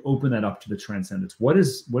to open that up to the transcendence? What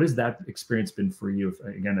has that experience been for you?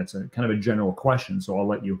 Again, it's a kind of a general question, so I'll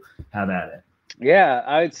let you have at it. Yeah,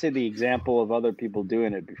 I would say the example of other people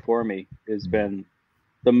doing it before me has been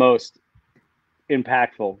the most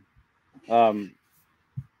impactful.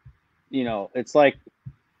 It's like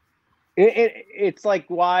it's like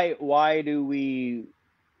why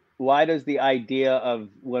does the idea of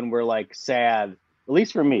when we're like sad, at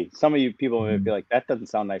least for me, some of you people may be like, that doesn't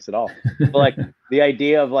sound nice at all. But like the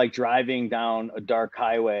idea of like driving down a dark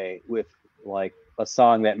highway with like a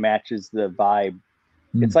song that matches the vibe,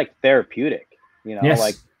 it's like therapeutic,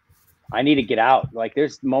 like I need to get out. Like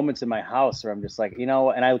there's moments in my house where I'm just like, and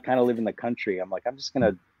I kind of live in the country. I'm like, I'm just going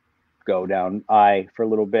to go down I for a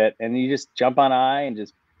little bit, and you just jump on I and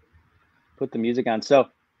just put the music on. So,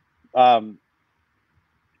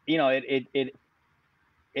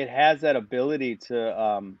 it has that ability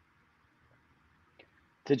to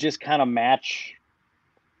just kind of match,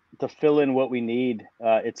 to fill in what we need.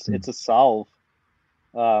 It's a solve.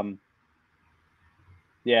 As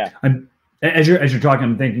you're talking,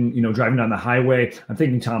 I'm thinking, driving down the highway, I'm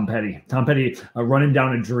thinking Tom Petty, running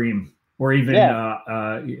down a dream, or even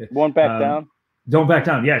won't back down. Don't back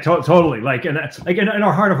down. Yeah, totally. Like, and that's like in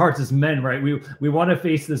our heart of hearts as men, right? We want to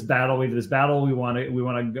face this battle. We want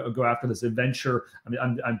to go after this adventure. I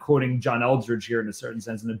mean, I'm quoting John Eldridge here in a certain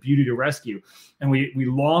sense, and the beauty to rescue. And we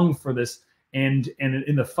long for this. And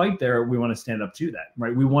in the fight there, we want to stand up to that,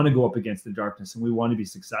 right? We want to go up against the darkness, and we want to be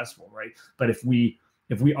successful, right? But if we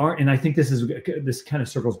aren't, and I think this kind of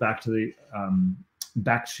circles back to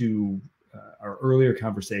our earlier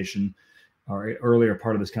conversation, our earlier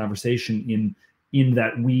part of this conversation, in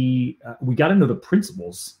that we got to know the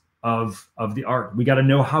principles of the art. We got to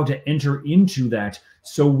know how to enter into that,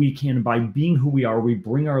 so we can, by being who we are, we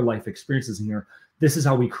bring our life experiences in here. This is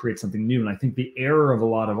how we create something new. And I think the error of a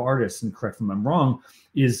lot of artists, and correct me if I'm wrong,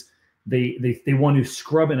 is they want to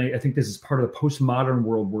scrub. And I think this is part of the postmodern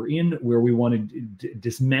world we're in, where we want to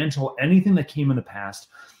dismantle anything that came in the past.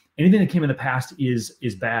 Anything that came in the past is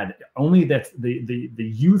bad. Only that the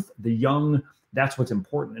youth, the young, that's what's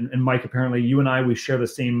important. And Mike, apparently you and I, we share the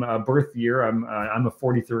same birth year. I'm a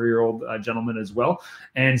 43-year-old gentleman as well.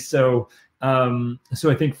 And so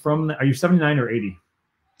I think are you 79 or 80?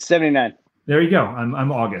 79. There you go.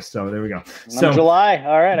 I'm August, so there we go. So I'm July.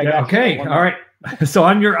 All right, I got okay. you. All right. So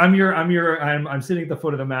I'm sitting at the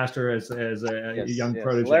foot of the master as a young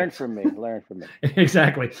protege. Learn from me. Learn from me.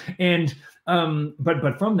 Exactly. And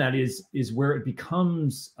but from that is where it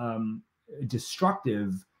becomes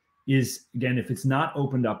destructive. Is again, if it's not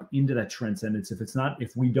opened up into that transcendence,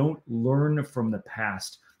 if we don't learn from the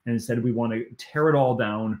past, and instead we want to tear it all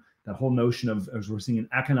down. That whole notion of, as we're seeing in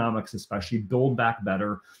economics, especially, build back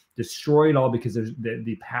better, destroy it all because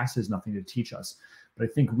the past has nothing to teach us. But I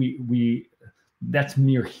think we that's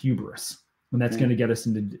mere hubris, and that's going to get us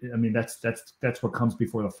into. I mean, that's what comes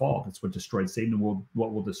before the fall. That's what destroyed Satan, and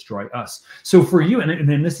what will destroy us. So for you, and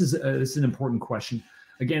then this is an important question.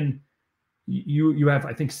 Again, you have,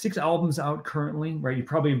 I think, 6 albums out currently, right? You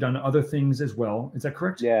probably have done other things as well. Is that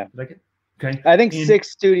correct? Yeah. Okay. I think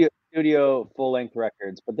 6 studio full-length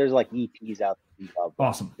records, but there's like EPs out there.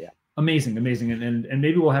 Awesome. Yeah. Amazing. And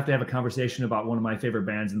maybe we'll have to have a conversation about one of my favorite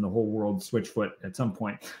bands in the whole world, Switchfoot, at some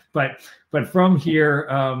point. But from here,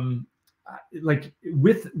 like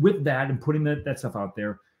with that and putting that stuff out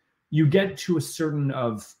there, you get to a certain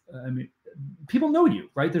people know you,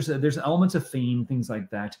 right? There's elements of fame, things like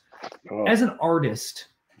that. Oh. As an artist,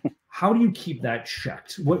 how do you keep that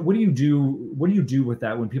checked? What do you do? What do you do with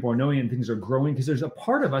that when people are knowing and things are growing? Because there's a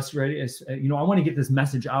part of us, right? As I want to get this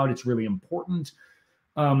message out. It's really important,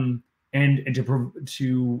 and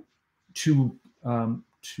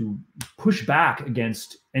to push back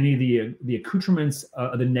against any of the accoutrements,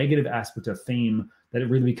 the negative aspect of fame, that it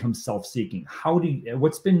really becomes self-seeking.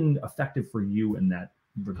 What's been effective for you in that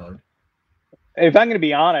regard? If I'm going to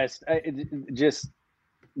be honest, just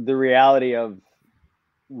the reality of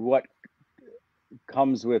what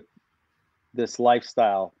comes with this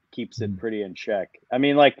lifestyle keeps it pretty in check. I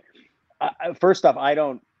mean, like, first off, I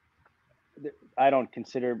don't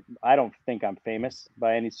think I'm famous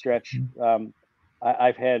by any stretch.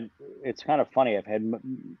 It's kind of funny. I've had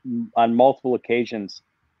on multiple occasions,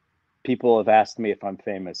 people have asked me if I'm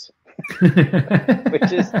famous,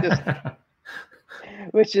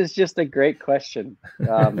 which is just a great question.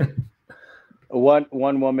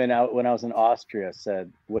 One woman out when I was in Austria said,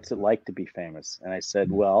 "What's it like to be famous?" And I said,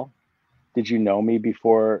 "Well, did you know me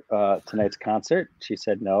before tonight's concert?" She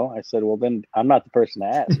said, "No." I said, "Well, then I'm not the person to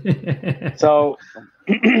ask." So,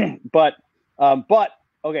 but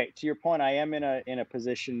okay, to your point, I am in a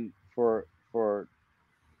position for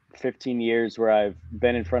 15 years where I've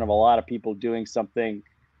been in front of a lot of people doing something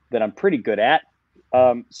that I'm pretty good at.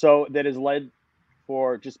 So that has led,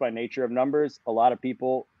 for just by nature of numbers, a lot of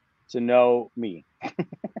people to know me.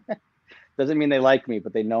 Doesn't mean they like me,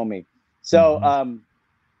 but they know me. So,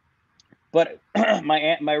 but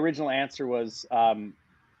my original answer was,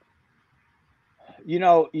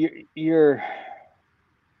 your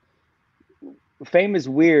fame is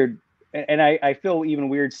weird. And I feel even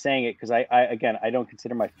weird saying it because I don't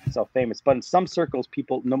consider myself famous, but in some circles,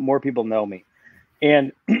 more people know me.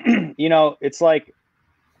 And, it's like,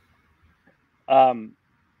 when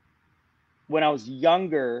I was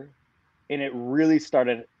younger and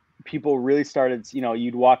people really started,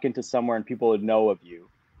 you'd walk into somewhere and people would know of you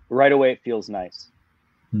right away. It feels nice.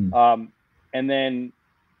 And then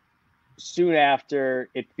soon after,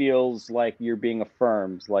 it feels like you're being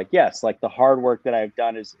affirmed. Like, yes, like the hard work that I've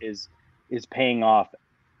done is paying off.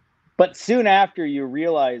 But soon after, you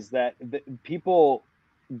realize that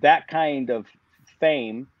that kind of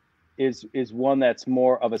fame is one that's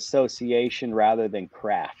more of association rather than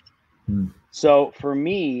craft. So for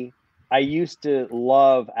me, I used to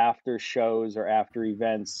love after shows or after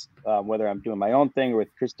events, whether I'm doing my own thing or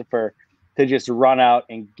with Christopher, to just run out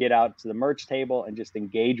and get out to the merch table and just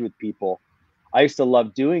engage with people. I used to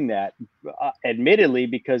love doing that, admittedly,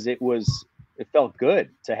 because it felt good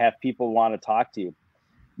to have people want to talk to you.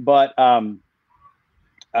 But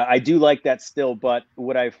I do like that still. But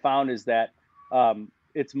what I've found is that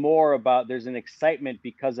it's more about, there's an excitement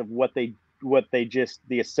because of the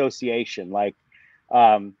association. Like,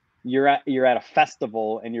 you're at a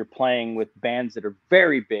festival and you're playing with bands that are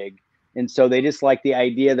very big. And so they just like the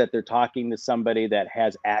idea that they're talking to somebody that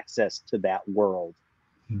has access to that world.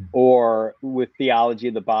 Or with theology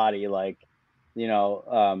of the body, like,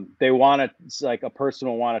 they want to, like, a person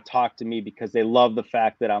will want to talk to me because they love the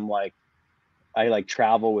fact that I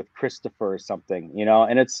travel with Christopher or something,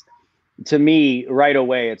 and it's, to me right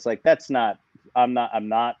away, it's like, I'm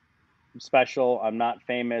not special. I'm not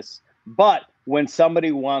famous. But when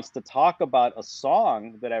somebody wants to talk about a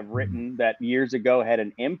song that I've written that years ago had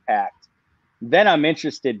an impact, then I'm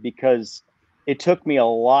interested, because it took me a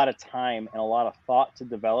lot of time and a lot of thought to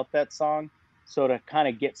develop that song. So to kind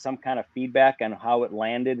of get some kind of feedback on how it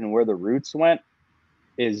landed and where the roots went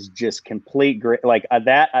is just complete great. Like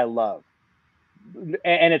that I love.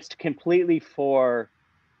 And it's completely for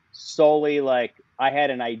solely like, I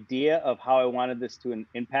had an idea of how I wanted this to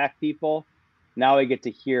impact people. Now I get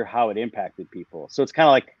to hear how it impacted people. So it's kind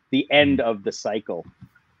of like the end of the cycle.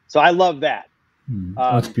 So I love that.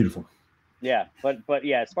 That's beautiful. Yeah. But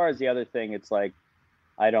yeah, as far as the other thing, it's like,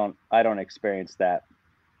 I don't experience that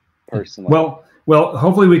personally. Well,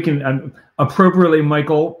 hopefully we can appropriately,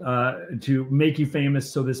 Michael, to make you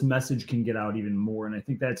famous so this message can get out even more. And I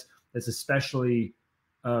think that's especially,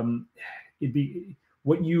 it'd be,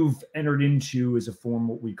 what you've entered into is a form,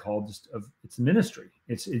 what we call it's ministry.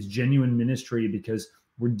 It's genuine ministry, because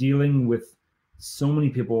we're dealing with so many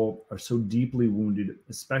people are so deeply wounded,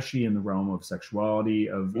 especially in the realm of sexuality,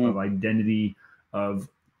 of identity, of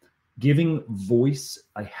giving voice.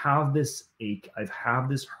 I have this ache. I have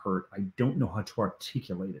this hurt. I don't know how to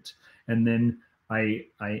articulate it. And then I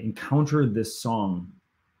encounter this song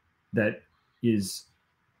that is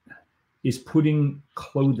putting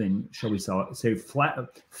clothing, shall we say,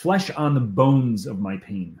 flesh on the bones of my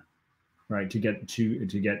pain, right? To get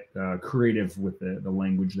creative with the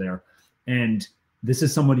language there. And this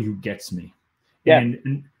is somebody who gets me. Yeah.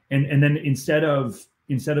 And then instead of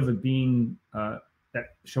it being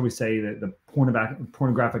that, shall we say, the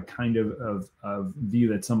pornographic kind of view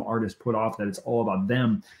that some artists put off, that it's all about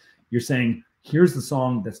them, you're saying, here's the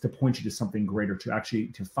song that's to point you to something greater,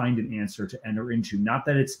 to find an answer, to enter into. Not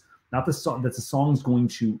the song that the song's going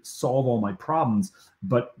to solve all my problems,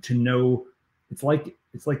 but to know it's like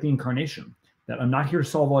the incarnation, that I'm not here to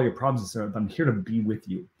solve all your problems, I'm here to be with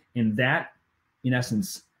you. And that, in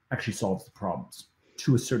essence, actually solves the problems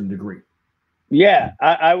to a certain degree. Yeah,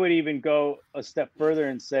 I would even go a step further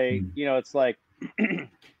and say, it's like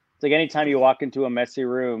anytime you walk into a messy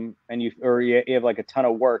room and you have like a ton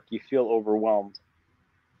of work, you feel overwhelmed.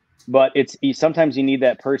 But sometimes you need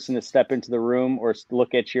that person to step into the room or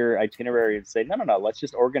look at your itinerary and say, no, let's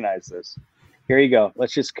just organize this. Here you go.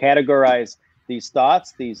 Let's just categorize these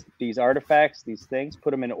thoughts, these artifacts, these things,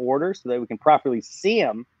 put them in order so that we can properly see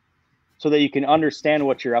them, so that you can understand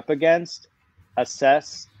what you're up against,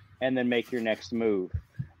 assess, and then make your next move.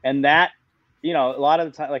 And that, a lot of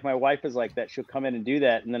the time, like my wife is like that. She'll come in and do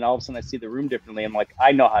that, and then all of a sudden I see the room differently. I'm like,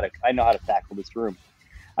 I know how to tackle this room.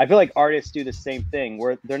 I feel like artists do the same thing,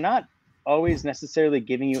 where they're not always necessarily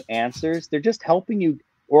giving you answers. They're just helping you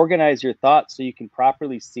organize your thoughts so you can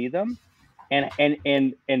properly see them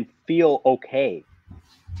and feel okay.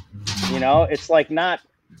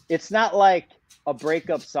 It's not like a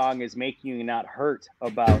breakup song is making you not hurt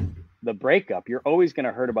about the breakup. You're always going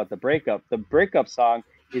to hurt about the breakup. The breakup song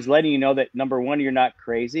is letting you know that, number one, you're not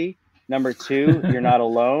crazy. Number two, you're not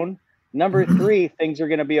alone. Number three, things are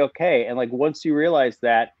going to be okay. And like, once you realize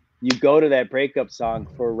that, you go to that breakup song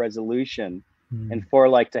for resolution and for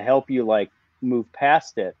like to help you like move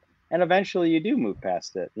past it. And eventually you do move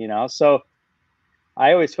past it, So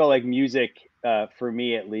I always felt like music, for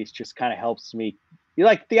me at least, just kind of helps me.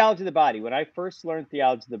 Like theology of the body. When I first learned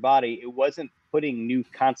theology of the body, it wasn't putting new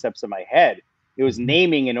concepts in my head. It was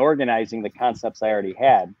naming and organizing the concepts I already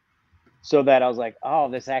had, so that I was like, oh,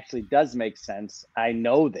 this actually does make sense. I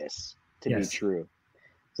know this to be true.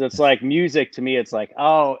 So it's like music to me. It's like,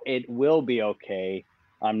 oh, it will be okay.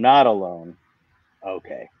 I'm not alone.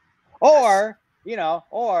 Okay. Or,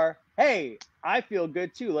 hey, I feel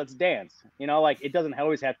good too. Let's dance. Like it doesn't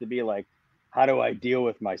always have to be like, how do I deal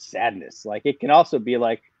with my sadness? Like it can also be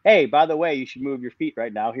like, hey, by the way, you should move your feet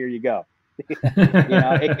right now. Here you go.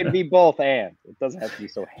 It can be both and. It doesn't have to be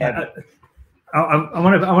so heavy. I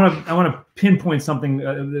want to pinpoint something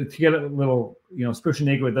to get a little, spiritual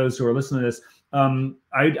naked with those who are listening to this.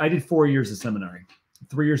 I did 4 years of seminary,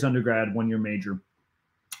 3 years undergrad, 1 year major,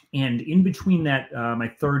 and in between that, my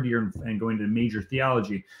third year and going to major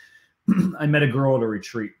theology, I met a girl at a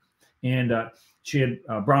retreat, and she had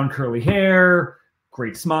brown curly hair,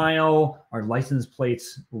 great smile. Our license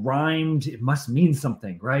plates rhymed. It must mean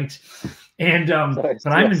something, right? And but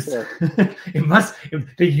I'm it must.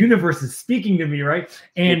 The universe is speaking to me, right?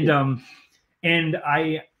 And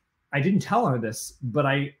I didn't tell her this, but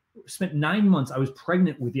I spent 9 months. I was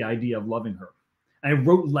pregnant with the idea of loving her. I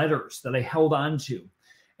wrote letters that I held on to,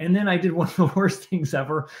 and then I did one of the worst things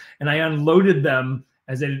ever, and I unloaded them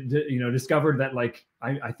as I discovered that like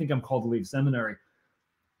I think I'm called to leave seminary.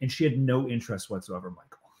 And she had no interest whatsoever,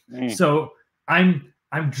 Michael. So I'm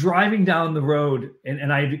driving down the road,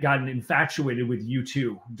 and I had gotten infatuated with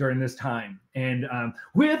U2 during this time. And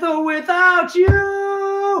with or without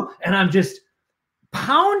you, and I'm just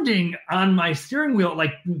pounding on my steering wheel at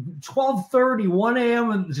like 12:30, 1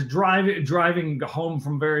 a.m. and to driving home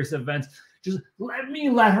from various events. Just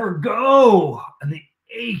let her go. And the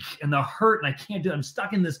ache and the hurt, and I can't do it. I'm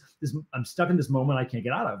stuck in this moment I can't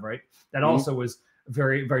get out of, right? That also was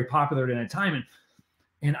very, very popular during that time.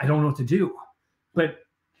 And I don't know what to do. But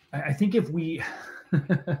I think if we,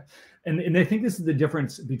 and I think this is the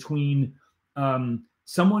difference between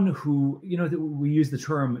someone who, we use the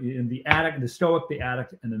term in the addict, the stoic, the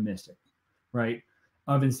addict, and the mystic, right?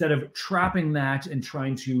 Of instead of trapping that and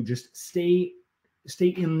trying to just stay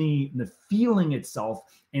in the feeling itself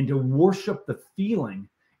and to worship the feeling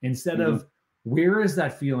instead of where is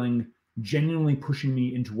that feeling genuinely pushing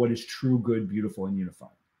me into what is true, good, beautiful, and unified?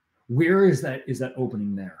 Where is that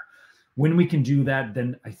opening there? When we can do that,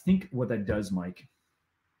 then I think what that does, Mike,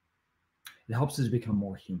 it helps us become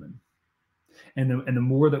more human. And the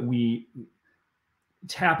more that we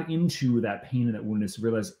tap into that pain and that woundedness,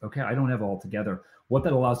 realize, okay, I don't have it all together. What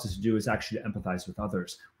that allows us to do is actually to empathize with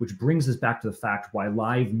others, which brings us back to the fact why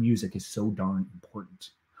live music is so darn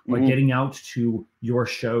important. Like getting out to your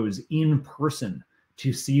shows in person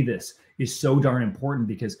to see this is so darn important,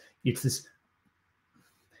 because it's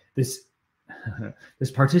this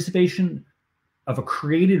participation of a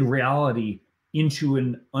created reality into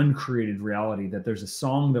an uncreated reality, that there's a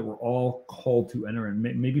song that we're all called to enter, and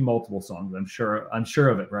maybe multiple songs, I'm sure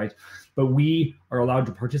of it, right? But we are allowed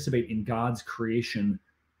to participate in God's creation,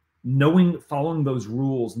 following those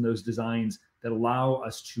rules and those designs that allow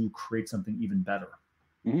us to create something even better.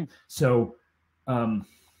 So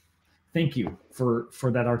thank you for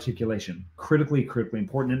that articulation. Critically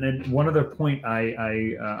important. And then one other point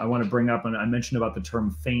I want to bring up, and I mentioned about the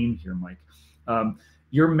term fame here, Mike.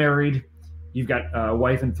 You're married. You've got a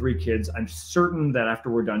wife and 3 kids. I'm certain that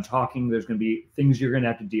after we're done talking, there's going to be things you're going to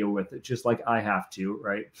have to deal with, just like I have to,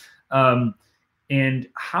 right? And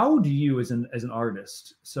how do you, as an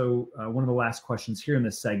artist? So one of the last questions here in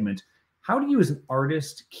this segment: how do you, as an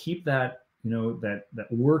artist, keep that that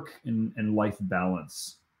work and life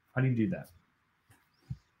balance? How do you do that?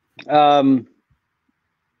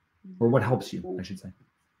 Or what helps you, I should say?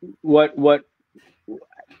 What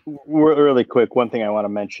really quick, one thing I want to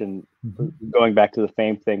mention, going back to the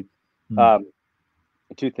fame thing, 2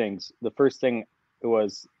 things. The first thing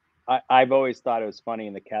was, I've always thought it was funny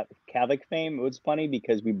in the Catholic fame. It was funny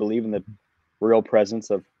because we believe in the real presence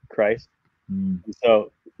of Christ.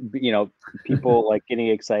 So, people like getting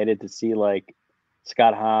excited to see like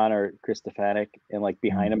Scott Hahn or Chris Stefanik, and like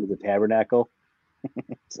behind him is a tabernacle.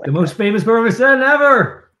 Like the most famous percussion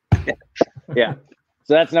ever. Yeah.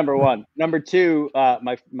 So that's number 1. Number 2,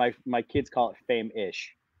 my kids call it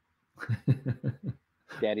fame-ish.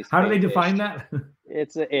 Daddy's. How do they define that?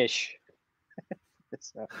 It's a ish.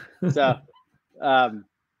 so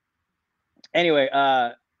anyway,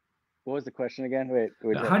 what was the question again? Wait,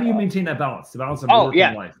 how do you maintain that balance? The balance of work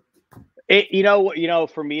and life.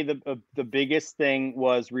 For me, the biggest thing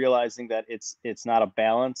was realizing that it's not a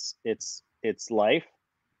balance. It's life,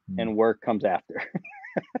 and work comes after.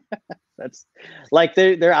 That's like,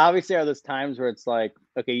 there obviously are those times where it's like,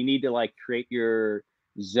 okay, you need to like create your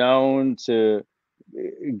zone to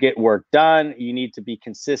get work done. You need to be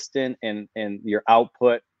consistent and your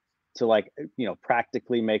output to like,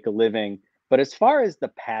 practically make a living. But as far as the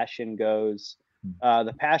passion goes,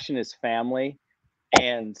 the passion is family.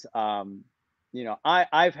 And,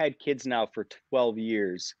 I've had kids now for 12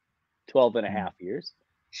 years, 12 and a half years.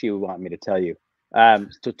 She would want me to tell you.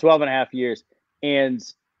 So 12 and a half years. And,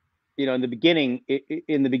 in the beginning,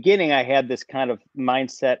 I had this kind of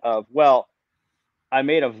mindset of, well, I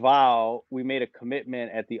made a vow, we made a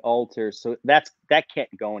commitment at the altar, so that can't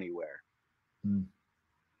go anywhere.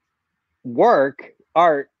 Work,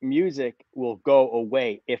 art, music will go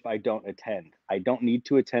away if I don't attend. I don't need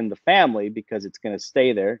to attend the family because it's going to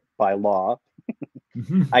stay there by law.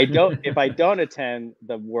 If I don't attend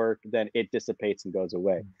the work, then it dissipates and goes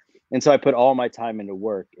away. And so I put all my time into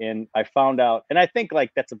work, and I found out, and I think like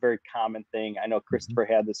that's a very common thing. I know Christopher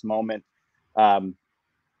had this moment. But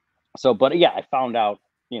yeah, I found out,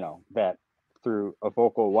 that through a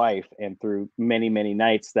vocal wife and through many, many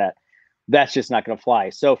nights that's just not going to fly.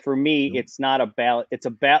 So for me, it's not a balance. It's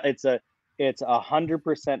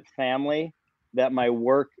 100% family, that my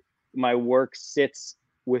work sits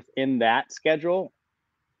within that schedule.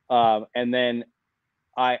 And then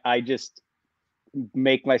I just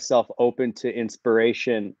make myself open to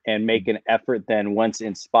inspiration and make an effort then, once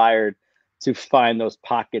inspired, to find those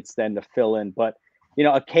pockets then to fill in. But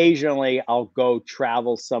occasionally I'll go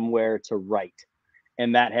travel somewhere to write,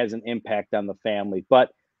 and that has an impact on the family.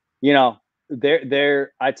 But I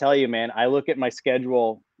tell you, man, I look at my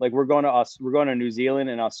schedule Like we're going to New Zealand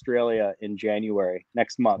and Australia in January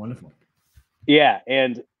next month. Wonderful. Yeah,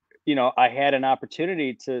 and you know, I had an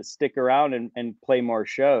opportunity to stick around and play more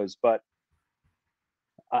shows, but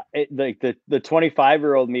like the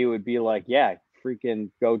 25-year-old me would be like, yeah, freaking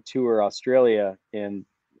go tour Australia and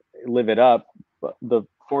live it up. But the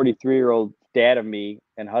 43-year-old dad of me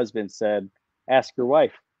and husband said, ask your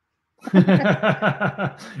wife. You're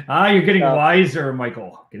getting wiser,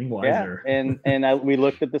 Michael. Getting wiser. Yeah. And we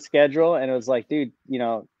looked at the schedule and it was like, dude, you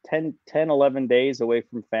know, 10, 11 days away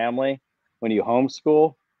from family when you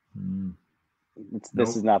homeschool,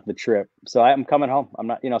 this is not the trip. So I'm coming home. I'm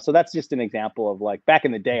not, you know, so that's just an example of like back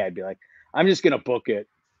in the day, I'd be like, I'm just going to book it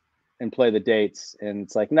and play the dates. And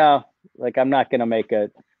it's like, no, like I'm not going to make a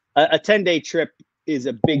 10-day trip is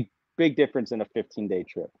a big difference in a 15-day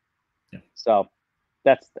trip. Yeah. So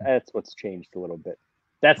that's what's changed a little bit.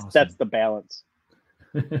 That's the balance.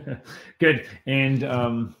 Good.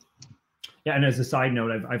 And yeah, and as a side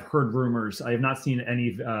note, I've heard rumors. I have not seen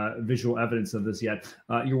any visual evidence of this yet.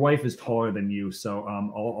 Your wife is taller than you, so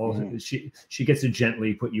she gets to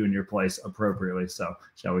gently put you in your place appropriately. So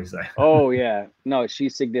shall we say? Oh yeah, no,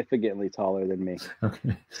 she's significantly taller than me.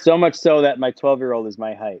 Okay. So much so that my 12-year-old is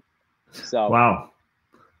my height. So wow,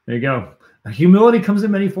 there you go. Humility comes in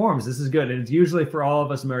many forms. This is good, and it's usually for all of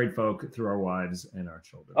us married folk through our wives and our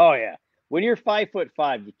children. Oh yeah. When you're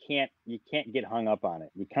 5'5", you can't get hung up on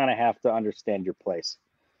it. You kind of have to understand your place.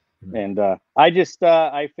 And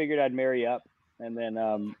I figured I'd marry up and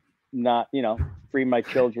then not, you know, free my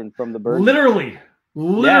children from the burden. Literally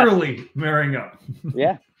marrying up.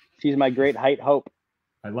 Yeah, she's my great height hope.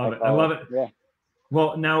 I love it. I love it. Yeah.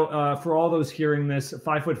 Well, now for all those hearing this,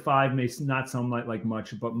 5'5" may not sound like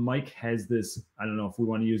much, but Mike has this, I don't know if we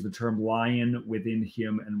want to use the term lion within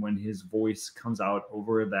him. And when his voice comes out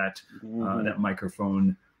over that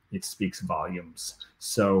microphone, it speaks volumes.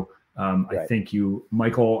 So I thank you,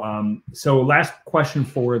 Michael. So last question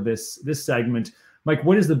for this segment. Mike,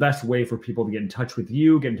 what is the best way for people to get in touch with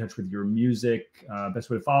you, get in touch with your music, best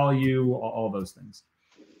way to follow you, all those things?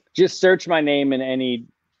 Just search my name in any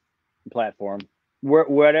platform.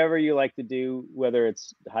 Whatever you like to do, whether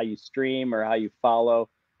it's how you stream or how you follow,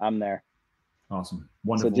 I'm there. Awesome.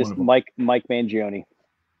 Wonderful. So just wonderful. Mike Mangione.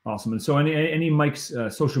 Awesome. And so any Mike's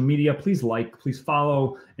social media, please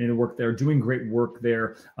follow and work there, doing great work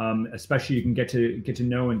there. Especially you can get to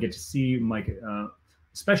know and get to see Mike,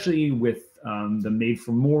 especially with the Made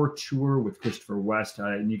for More tour with Christopher West.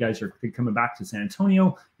 And you guys are coming back to San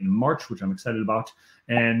Antonio in March, which I'm excited about.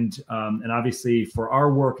 And obviously for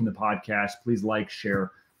our work in the podcast, please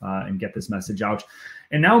share, and get this message out.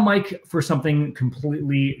 And now, Mike, for something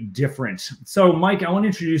completely different. So, Mike, I want to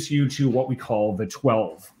introduce you to what we call the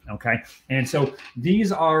 12. Okay, and so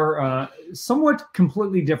these are somewhat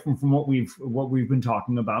completely different from what we've been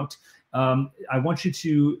talking about. I want you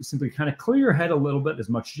to simply kind of clear your head a little bit as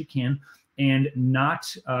much as you can, and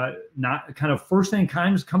not kind of first thing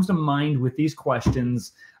comes to mind with these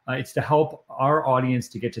questions. It's to help our audience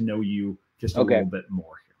to get to know you just a little bit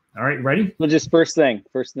more here. All right, ready? Well, just first thing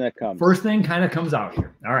that comes. First thing kind of comes out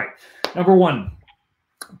here. All right. Number 1,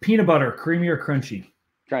 peanut butter, creamy or crunchy?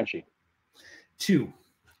 Crunchy. 2,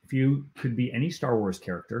 if you could be any Star Wars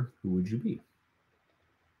character, who would you be?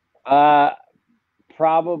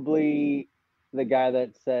 Probably the guy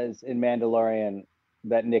that says in Mandalorian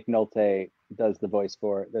that Nick Nolte does the voice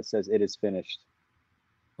for, that says "It is finished."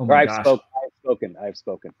 Oh my gosh.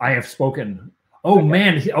 I have spoken. Oh, okay.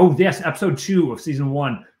 Man. Oh, yes. Episode 2 of season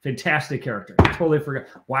 1. Fantastic character. I totally forgot.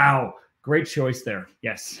 Wow. Great choice there.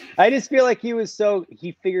 Yes. I just feel like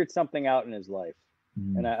he figured something out in his life.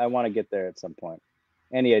 And I want to get there at some point.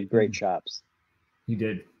 And he had great chops. He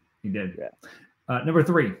did. Yeah. Number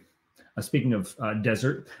 3. Speaking of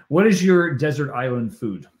desert, what is your desert island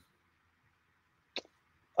food?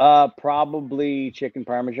 Probably chicken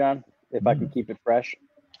parmesan, if I can keep it fresh.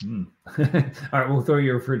 All right, we'll throw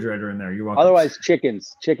your refrigerator in there. You're welcome. Otherwise,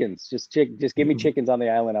 chickens. Just give me chickens on the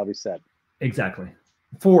island. I'll be set. Exactly.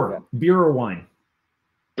 4, beer or wine?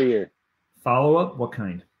 Beer. Follow up, what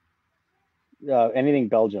kind? Anything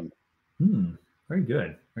Belgium. Very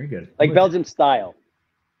good. Very good. Like Belgium style.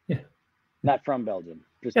 Yeah. Not from Belgium.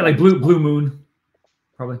 Just like Blue Moon,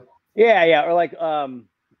 probably. Yeah. Or like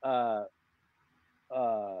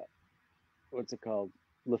what's it called?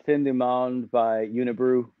 Le Fin du Monde by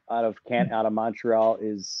Unibrew out of Montreal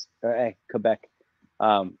is Quebec.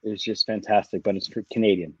 It's just fantastic, but it's for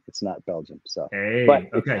Canadian. It's not Belgium. So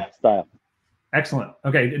okay. It's that style. Excellent.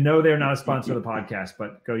 Okay. No, they're not a sponsor of the podcast,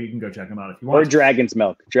 but you can go check them out if you want. Or Dragon's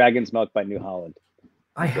Milk. Dragon's Milk by New Holland.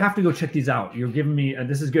 I have to go check these out. You're giving me,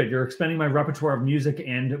 this is good. You're expanding my repertoire of music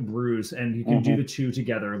and brews, and you can do the two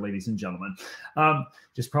together, ladies and gentlemen.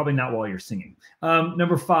 Just probably not while you're singing.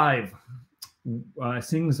 Number 5,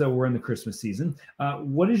 seeing as though we're in the Christmas season,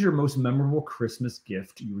 what is your most memorable Christmas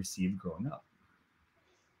gift you received growing up?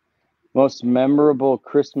 Most memorable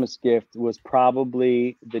Christmas gift was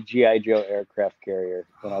probably the G.I. Joe aircraft carrier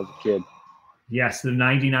when I was a kid. Yes, the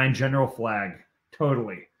 99 General flag.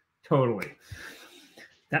 Totally.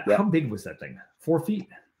 How big was that thing? 4 feet?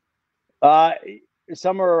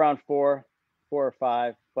 Somewhere around 4 or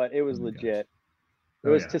 5, but it was legit. It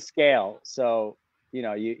was to scale. So,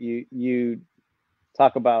 you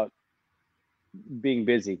talk about being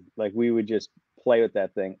busy. Like, we would just play with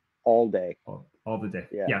that thing all day. All the day.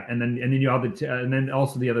 Yeah. And then you have and then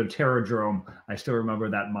also the other Terradrome. I still remember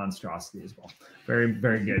that monstrosity as well. Very,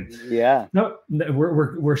 very good. Yeah. No,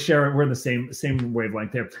 we're sharing. We're in the same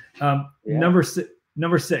wavelength there.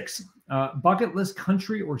 Number 6, bucket list,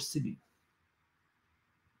 country or city?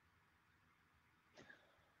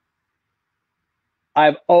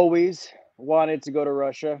 I've always wanted to go to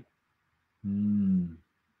Russia. And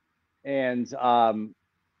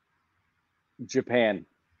Japan.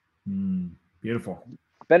 Beautiful.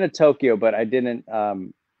 Been to Tokyo, but I didn't. I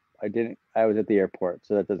was at the airport,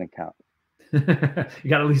 so that doesn't count. You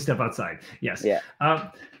got to at least step outside. Yes. Yeah.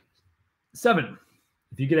 7.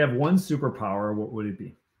 If you could have one superpower, what would it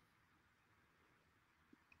be?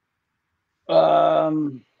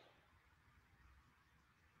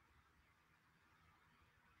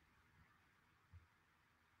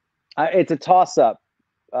 It's a toss-up.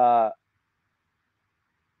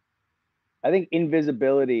 I think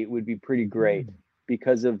invisibility would be pretty great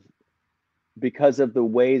because of the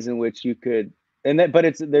ways in which you could,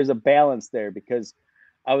 but there's a balance there, because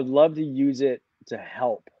I would love to use it to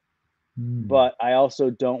help, but I also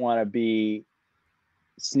don't want to be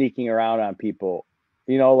sneaking around on people,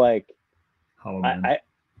 like Halloween.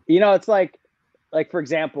 it's like for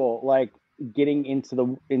example, like getting into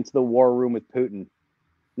the war room with Putin.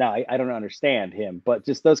 Now, I don't understand him, but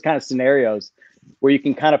just those kind of scenarios where you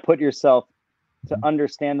can kind of put yourself to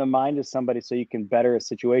understand the mind of somebody so you can better a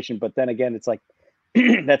situation. But then again, it's like,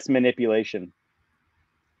 that's manipulation.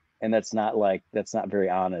 And that's not very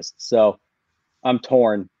honest. So I'm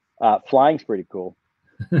torn. Flying's pretty cool.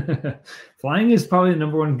 Flying is probably the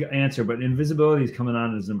number 1 answer, but invisibility is coming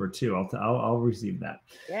on as number 2. I'll receive that.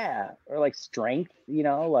 Yeah, or like strength,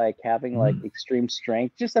 like having like extreme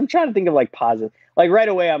strength. Just I'm trying to think of like positive. Like right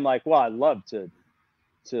away, I'm like, well, I'd love to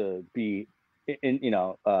be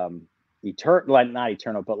eternal, like not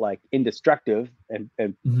eternal, but like indestructible and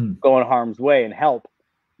go in harm's way and help.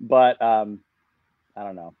 But I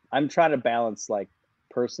don't know. I'm trying to balance like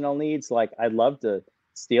personal needs. Like I'd love to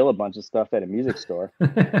steal a bunch of stuff at a music store.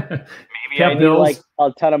 Maybe I need like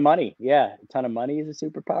a ton of money. Yeah, a ton of money is a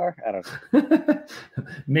superpower. I don't know.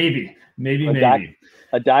 maybe.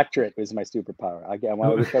 A doctorate is my superpower. I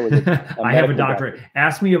wish I was I have a doctorate.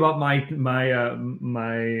 Ask me about my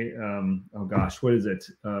oh gosh, what is it?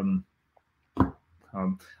 I'm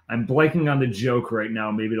blanking on the joke right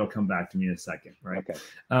now. Maybe it'll come back to me in a second. Right. Okay.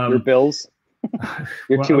 Your bills.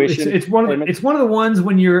 Your tuition. It's one of the ones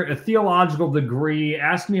when you're a theological degree.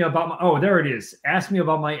 Ask me about there it is. Ask me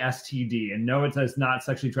about my STD, and no, it's not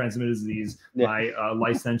sexually transmitted disease. My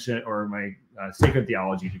licentiate or my sacred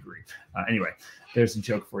theology degree. Anyway, there's a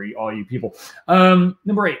joke for all you people.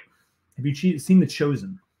 Number 8. Have you seen The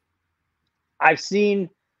Chosen? I've seen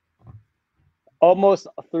almost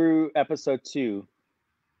through episode 2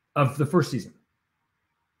 of the first season.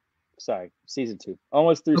 Sorry, season 2.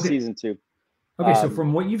 Almost through season 2. Okay, so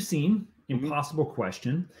from what you've seen, impossible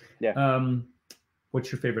question. Yeah.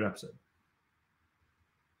 What's your favorite episode?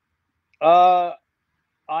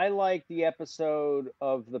 I like the episode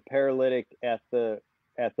of the paralytic at the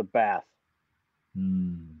bath,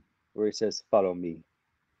 where he says, "Follow me,"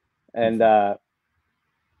 and the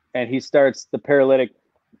paralytic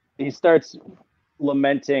starts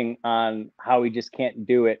lamenting on how he just can't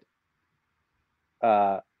do it.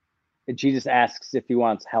 Jesus asks if he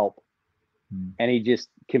wants help. And he just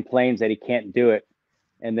complains that he can't do it.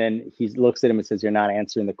 And then he looks at him and says, "You're not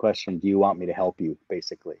answering the question. Do you want me to help you?"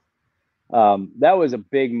 Basically. That was a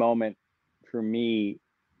big moment for me,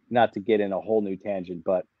 not to get in a whole new tangent,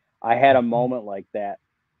 but I had a moment like that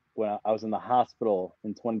when I was in the hospital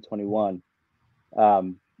in 2021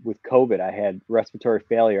 with COVID. I had respiratory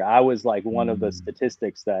failure. I was like one of the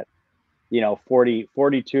statistics that,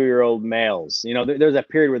 42-year-old males, there's a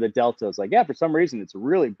period where the Delta was like, yeah, for some reason it's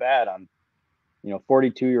really bad on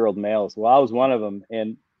 42-year-old males. Well, I was one of them.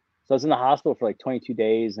 And so I was in the hospital for like 22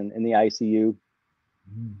 days and in the ICU.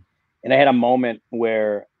 And I had a moment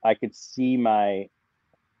where I could see I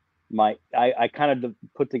kind of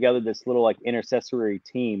put together this little like intercessory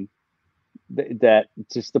team that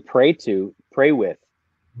just to pray with,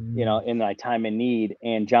 you know, in my time of need.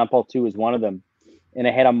 And John Paul II was one of them. And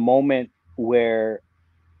I had a moment where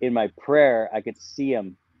in my prayer, I could see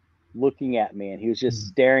him looking at me, and he was just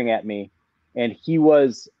staring at me. And he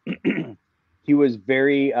was, he was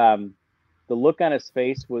very, the look on his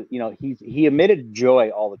face was, you know, he emitted joy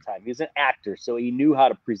all the time. He was an actor, so he knew how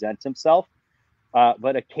to present himself.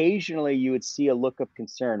 But occasionally you would see a look of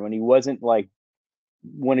concern when he wasn't like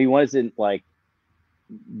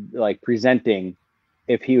presenting.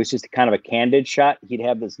 If he was just kind of a candid shot, he'd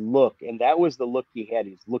have this look, and that was the look he had.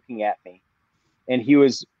 He was looking at me, and he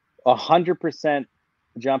was 100%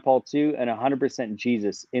 John Paul II and 100%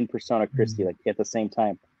 Jesus in persona Christi, like at the same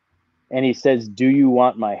time. And he says, "Do you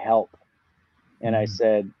want my help?" And I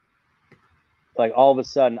said, like, all of a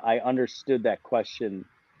sudden I understood that question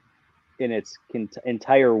in its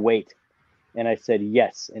entire weight. And I said,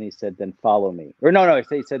 "Yes." And he said, "Then follow me." Or no,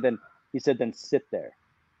 he said, then sit there.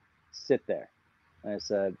 And I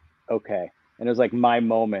said, "Okay." And it was like my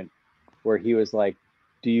moment where he was like,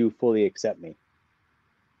 "Do you fully accept me?"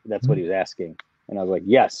 That's what he was asking. And I was like,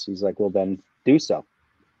 "Yes." He's like, "Well, then do so."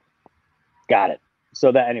 Got it.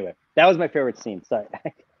 So that, anyway, that was my favorite scene. Sorry.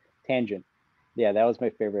 Tangent. Yeah, that was my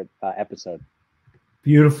favorite episode.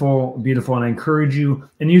 Beautiful. And I encourage you.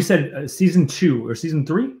 And you said season 2 or season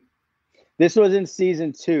 3? This was in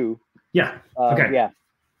season 2. Yeah. Okay. Yeah.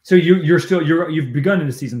 So you've begun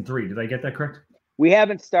into season 3. Did I get that correct? We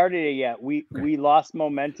haven't started it yet. We lost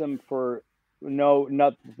momentum for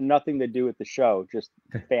nothing to do with the show, just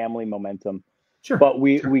family momentum. Sure. But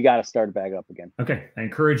we got to start it back up again. Okay. I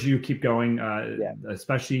encourage you, keep going.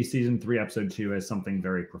 Especially season 3, episode 2 has something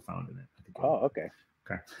very profound in it. I think. Oh, okay.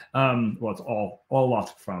 Okay. Well, it's all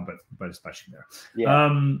lots of fun, but especially there.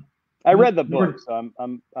 Yeah. I read the book, so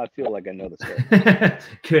I feel like I know the story.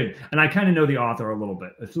 Good. And I kind of know the author a little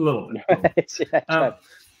bit. It's a little bit. I've sent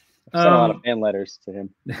a lot of fan letters to him.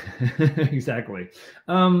 Exactly.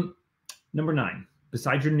 Number 9.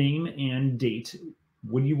 Besides your name and date,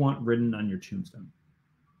 what do you want written on your tombstone?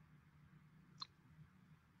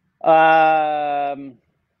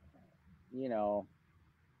 You know,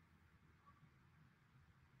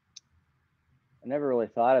 I never really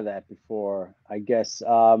thought of that before. I guess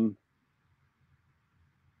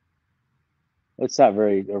it's not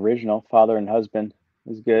very original. Father and husband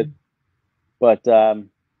is good, but the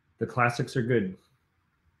classics are good.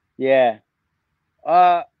 Yeah.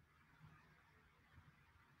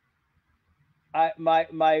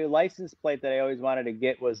 My license plate that I always wanted to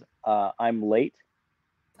get was "I'm late,"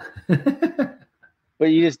 but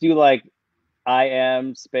you just do like "I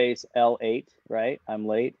am space L8," right? I'm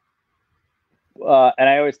late. And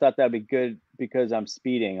I always thought that'd be good because I'm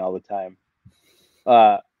speeding all the time.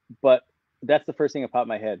 But that's the first thing that popped in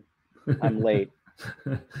my head. I'm late.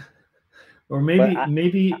 Or maybe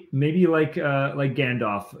like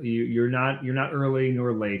Gandalf, you're not early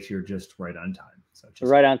nor late. You're just right on time. So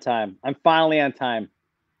right on time. I'm finally on time.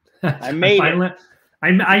 I made it.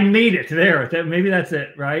 I made it there. Maybe that's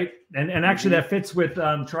it, right? And actually that fits with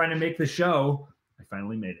trying to make the show. I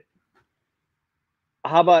finally made it.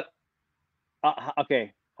 How about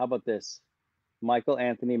okay? How about this? Michael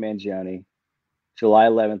Anthony Mangione, July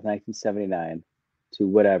 11th, 1979, to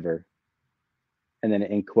whatever, and then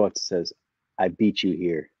in quotes says, "I beat you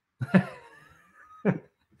here."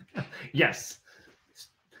 Yes.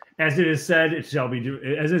 As it is said, it shall be do.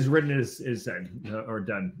 As is written, is said or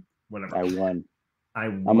done. Whatever. I won.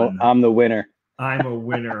 I'm the winner. I'm a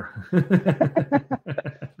winner.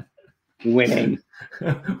 Winning.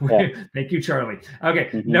 Yeah. Thank you, Charlie.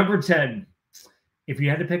 Okay, Number 10. If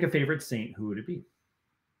you had to pick a favorite saint, who would it be?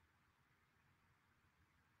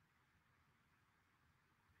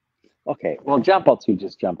 Okay. Well, John Paul II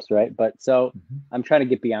just jumps, right? But so I'm trying to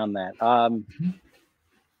get beyond that.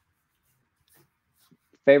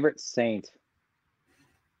 Favorite saint.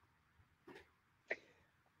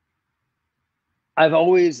 I've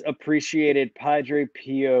always appreciated Padre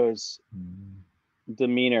Pio's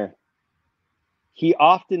demeanor. He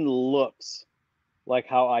often looks like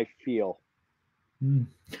how I feel.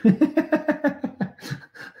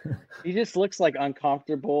 He just looks like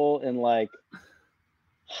uncomfortable and like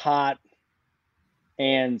hot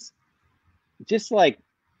and just like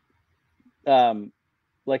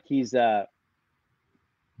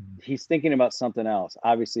he's thinking about something else.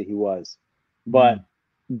 Obviously he was, but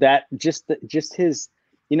that just his,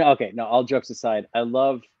 okay, no, all jokes aside, I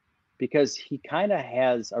love, because he kind of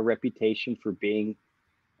has a reputation for being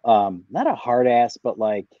not a hard ass, but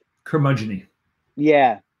like curmudgeon-y.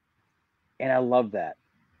 Yeah. And I love that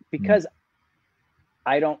because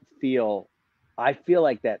I feel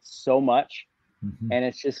like that so much. And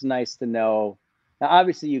it's just nice to know. Now,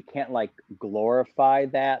 obviously you can't like glorify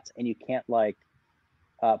that, and you can't like,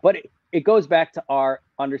 but it goes back to our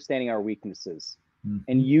understanding our weaknesses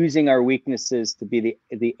and using our weaknesses to be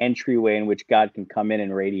the entryway in which God can come in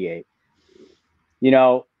and radiate, you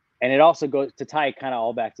know. And it also goes to tie it kind of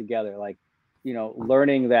all back together, like, you know,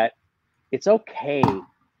 learning that it's okay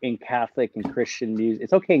in Catholic and Christian music.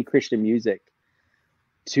 It's okay in Christian music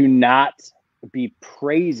to not be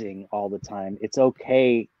praising all the time. It's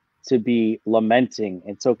okay to be lamenting.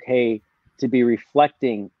 It's okay to be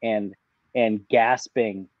reflecting and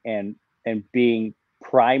gasping and being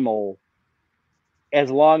primal,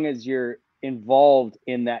 as long as you're involved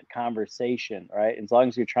in that conversation, right? As long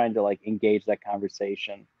as you're trying to like engage that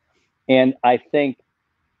conversation. And I think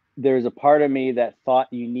there's a part of me that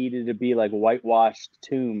thought you needed to be like whitewashed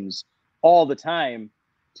tombs all the time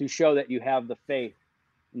to show that you have the faith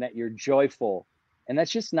and that you're joyful. And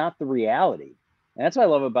that's just not the reality. And that's what I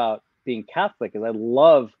love about being Catholic, is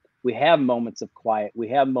we have moments of quiet. We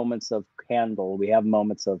have moments of candle. We have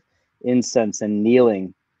moments of incense and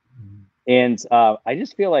kneeling. And I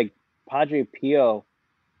just feel like Padre Pio,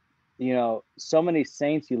 you know, so many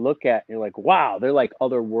saints you look at, you're like, wow, they're like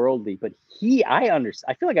otherworldly. But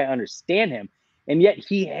I feel like I understand him. And yet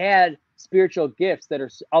he had spiritual gifts that are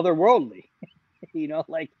otherworldly, you know,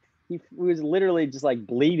 like he was literally just like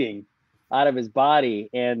bleeding out of his body.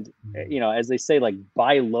 And, you know, as they say, like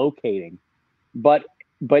bilocating. But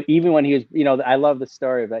even when he was, you know, I love the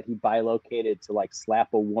story of that he bilocated to like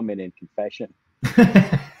slap a woman in confession.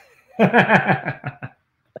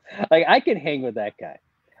 Like, I can hang with that guy.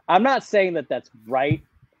 I'm not saying that that's right,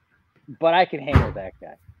 but I can hang with that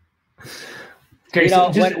guy. Okay, you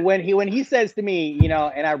know, so when he says to me, you know,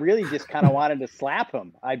 and I really just kind of wanted to slap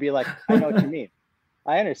him, I'd be like, I know what you mean.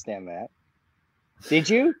 I understand that. Did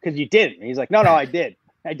you? Because you didn't. And he's like, no, I did.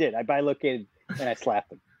 I bilocated and I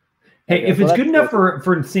slapped him. Hey, if it's good enough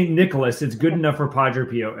for St. Nicholas, it's good enough for Padre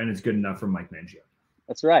Pio, and it's good enough for Mike Mangione.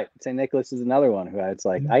 That's right. St. Nicholas is another one who it's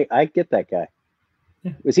like, I get that guy.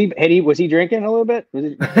 Yeah. Was he drinking a little bit?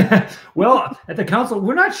 Well, at the council,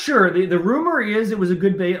 we're not sure. The rumor is it was a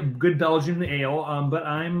good Belgian ale, but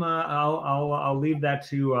I'll leave that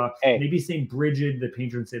to maybe St. Bridget, the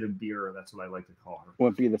patron saint of beer. That's what I like to call her.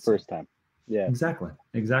 Won't be the first time. Yeah, exactly.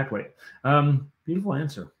 Beautiful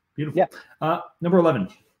answer. Beautiful. Yeah. Number 11.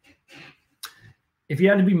 If you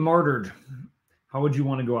had to be martyred, how would you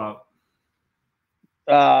want to go out?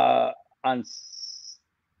 I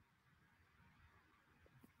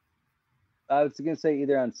was going to say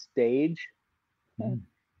either on stage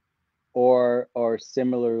or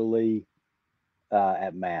similarly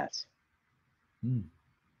at mass.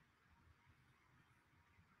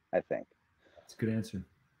 I think that's a good answer.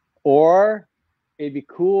 Or it'd be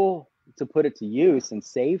cool to put it to use and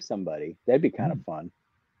save somebody. That'd be kind of fun.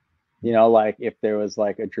 You know, like if there was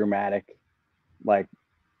like a dramatic, like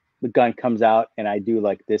the gun comes out and I do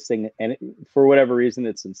like this thing, and for whatever reason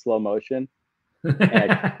it's in slow motion,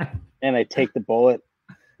 and I take the bullet,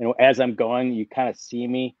 and as I'm going, you kind of see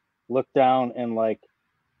me look down and like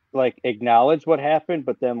acknowledge what happened,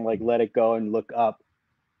 but then like let it go and look up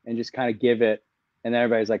and just kind of give it, and then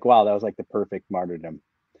everybody's like, wow, that was like the perfect martyrdom.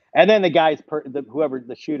 And then the guy's whoever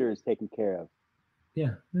the shooter is taken care of.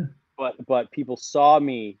 Yeah. But people saw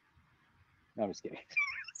me. No, I'm just kidding.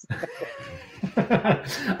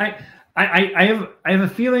 I have a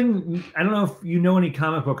feeling. I don't know if you know any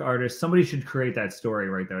comic book artists. Somebody should create that story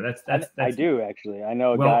right there. That's I do actually. I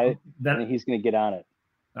know a guy, and he's going to get on it.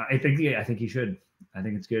 I think he should. I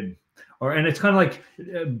think it's good. And it's kind of like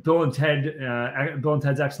Bill and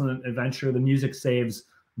Ted's Excellent Adventure. The music saves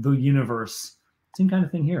the universe. Same kind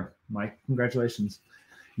of thing here, Mike. Congratulations,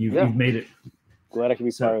 you've made it. Glad I can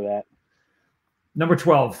be part of that. Number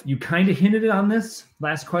 12. You kind of hinted on this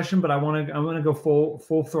last question, but I want to go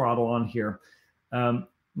full throttle on here.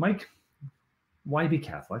 Mike, why be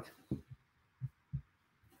Catholic?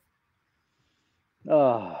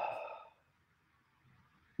 Oh,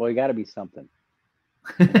 well, you got to be something.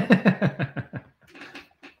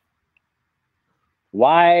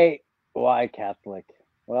 Why Catholic?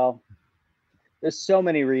 Well, there's so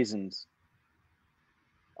many reasons.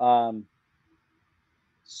 So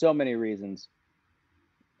many reasons.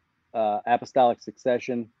 Apostolic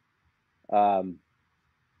succession, the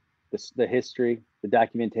history, the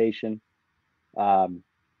documentation, the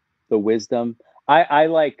wisdom. I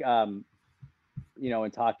like, you know,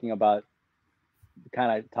 in talking about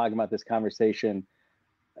this conversation,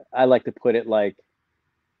 I like to put it like,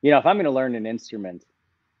 you know, if I'm going to learn an instrument,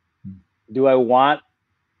 do I want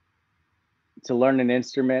to learn an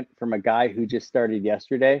instrument from a guy who just started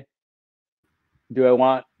yesterday? Do I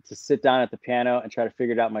want to sit down at the piano and try to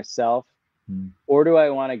figure it out myself? Or do I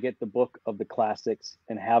want to get the book of the classics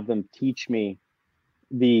and have them teach me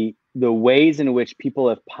the ways in which people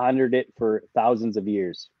have pondered it for thousands of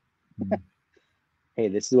years? Hey,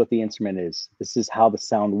 this is what the instrument is. This is how the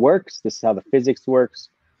sound works. This is how the physics works.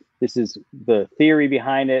 This is the theory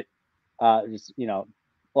behind it. Just,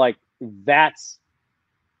 like, that's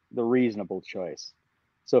the reasonable choice.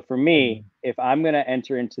 So for me, if I'm going to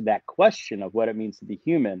enter into that question of what it means to be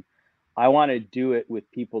human, I want to do it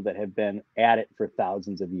with people that have been at it for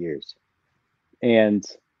thousands of years. And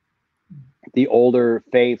the older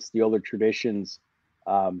faiths, the older traditions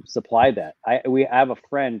supply that. I have a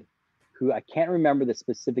friend who, I can't remember the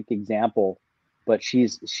specific example, but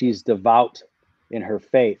she's devout in her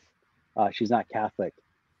faith. She's not Catholic.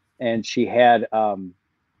 And she had a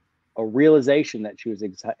realization that she was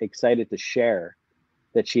excited to share,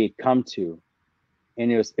 that she had come to,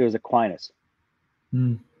 and it was Aquinas.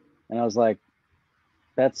 And I was like,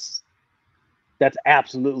 that's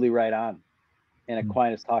absolutely right on. And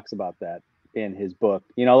Aquinas talks about that in his book.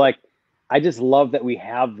 Like, I just love that we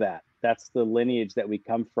have that. That's the lineage that we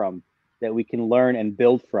come from, that we can learn and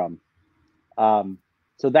build from.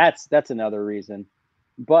 So that's another reason.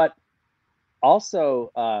 But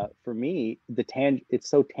also, for me, it's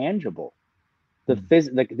so tangible.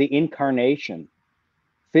 The incarnation,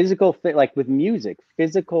 physical thing, like with music,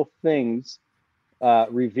 physical things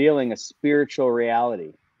revealing a spiritual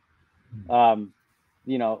reality.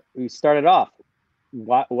 We started off.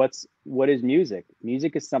 What is music?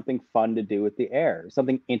 Music is something fun to do with the air,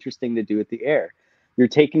 something interesting to do with the air. You're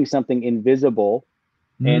taking something invisible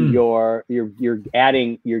and you're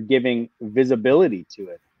giving visibility to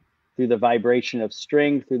it through the vibration of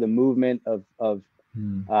string, through the movement of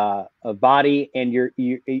a body, and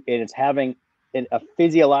it's having a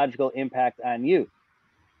physiological impact on you.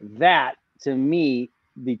 That, to me,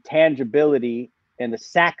 the tangibility and the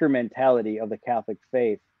sacramentality of the Catholic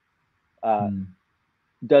faith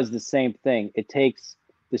does the same thing. It takes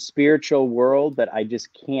the spiritual world that I just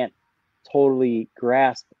can't totally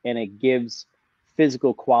grasp, and it gives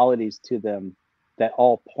physical qualities to them that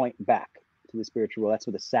all point back to the spiritual world. That's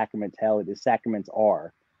what the sacraments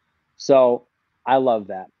are. So I love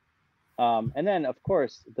that. And then, of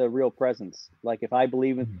course, the real presence. Like, if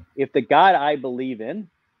the God I believe in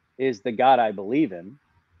is the God I believe in,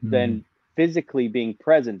 then physically being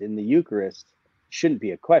present in the Eucharist shouldn't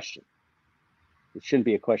be a question. It shouldn't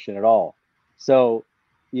be a question at all. So,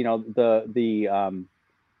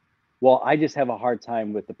 well, I just have a hard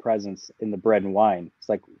time with the presence in the bread and wine. It's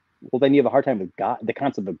like, well, then you have a hard time with God, the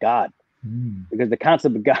concept of God, because the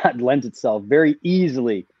concept of God lends itself very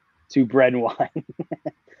easily to bread and wine.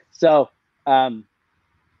 So,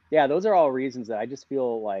 those are all reasons that I just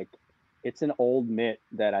feel like it's an old myth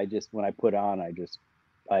that when I put on,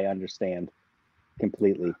 I understand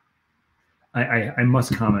completely. I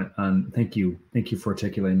must comment on, thank you for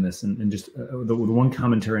articulating this, and just the one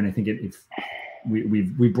commentary, and I think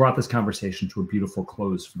we brought this conversation to a beautiful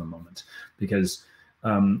close for the moment, because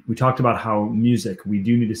we talked about how music, we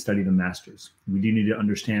do need to study the masters. We do need to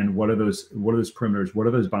understand what are those perimeters, what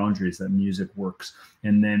are those boundaries that music works,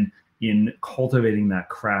 and then in cultivating that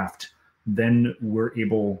craft, then we're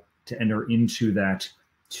able to enter into that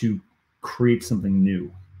to create something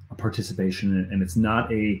new, a participation, and it's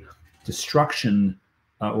not a destruction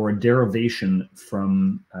or a derivation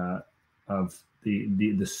from of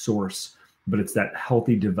the source, but it's that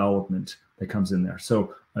healthy development that comes in there.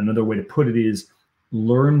 So another way to put it is,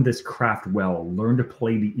 learn this craft well, learn to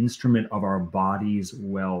play the instrument of our bodies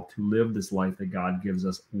well, to live this life that God gives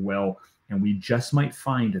us well. And we just might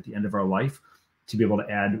find at the end of our life to be able to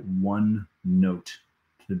add one note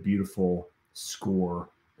to the beautiful score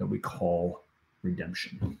that we call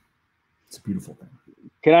redemption. It's a beautiful thing.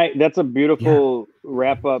 That's a beautiful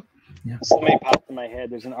wrap up. Yeah. Somebody popped in my head.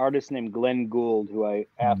 There's an artist named Glenn Gould who I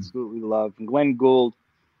absolutely love. And Glenn Gould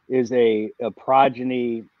is a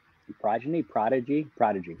prodigy.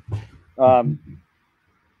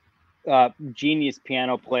 Genius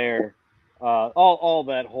piano player. All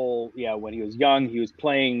that whole, when he was young, he was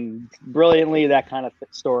playing brilliantly, that kind of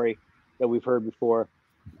story that we've heard before.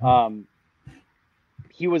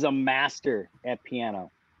 He was a master at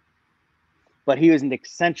piano, but he was an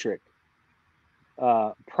eccentric,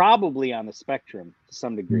 probably on the spectrum to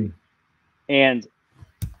some degree. And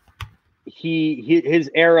his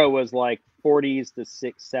era was like 40s to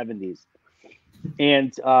 70s.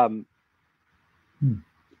 And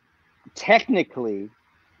technically,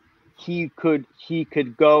 he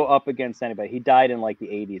could go up against anybody. He died in like the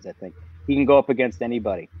 80s, I think. He can go up against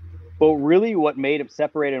anybody. But really what made him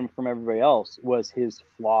separate him from everybody else was his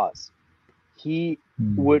flaws. He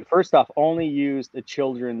would, first off, only use a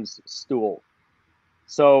children's stool.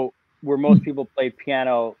 So where most people play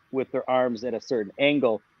piano with their arms at a certain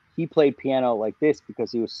angle, he played piano like this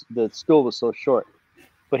because the stool was so short.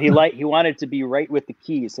 But he wanted to be right with the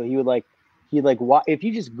keys. So if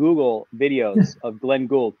you just Google videos of Glenn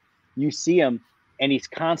Gould, you see him and he's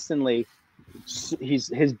constantly,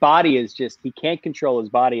 his body is just, he can't control his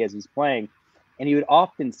body as he's playing. And he would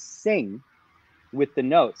often sing with the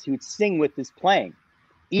notes. He would sing with his playing,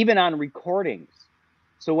 even on recordings.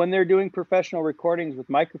 So when they're doing professional recordings with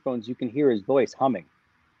microphones, you can hear his voice humming.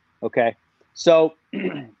 Okay. So,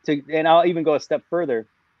 and I'll even go a step further.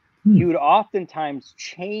 He would oftentimes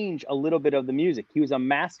change a little bit of the music. He was a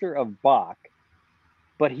master of Bach,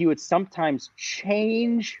 but he would sometimes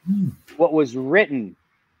change what was written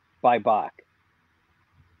by Bach.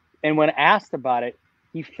 And when asked about it,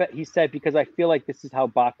 he said, because I feel like this is how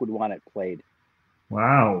Bach would want it played.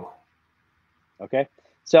 Wow. Okay.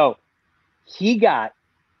 So he got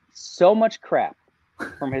so much crap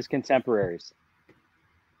from his contemporaries.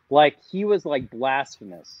 Like, he was like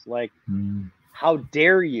blasphemous. Like, how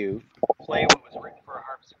dare you play what was written for a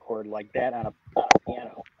harpsichord like that on a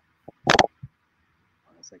piano?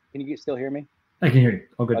 It's like, can you still hear me? I can hear you.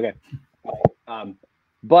 Oh, good. Okay.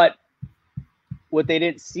 But what they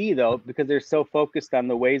didn't see, though, because they're so focused on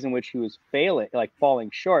the ways in which he was falling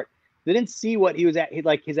short, they didn't see what he was at,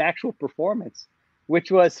 like his actual performance,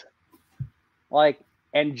 which was like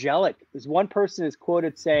angelic. There's one person is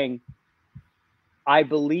quoted saying, "I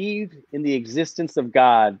believed in the existence of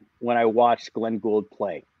God when I watched Glenn Gould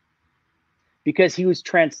play," because he was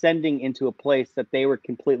transcending into a place that they were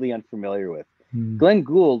completely unfamiliar with. Glenn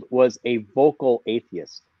Gould was a vocal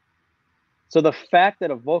atheist. So the fact that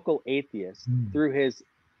a vocal atheist, through his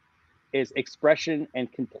expression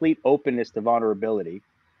and complete openness to vulnerability,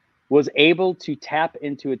 was able to tap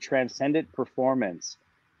into a transcendent performance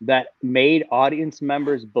that made audience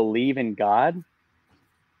members believe in God,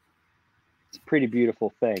 it's a pretty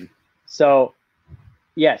beautiful thing. So,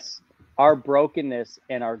 yes, our brokenness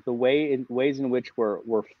and the ways in which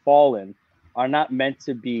we're fallen are not meant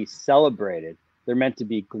to be celebrated. They're meant to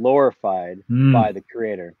be glorified by the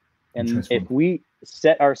Creator. And if we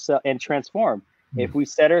set ourselves and transform, if we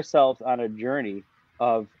set ourselves on a journey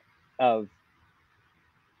of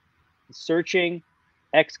searching,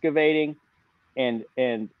 excavating,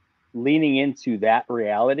 and leaning into that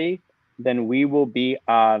reality, then we will be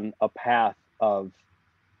on a path of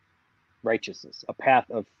righteousness, a path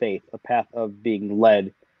of faith, a path of being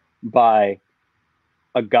led by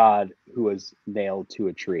a God who was nailed to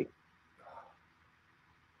a tree.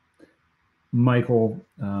 Mike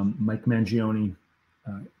Mangione,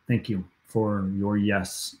 thank you for your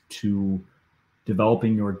yes to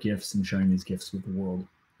developing your gifts and sharing these gifts with the world.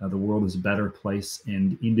 The world is a better place,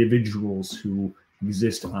 and individuals who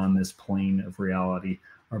exist on this plane of reality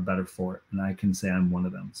are better for it. And I can say I'm one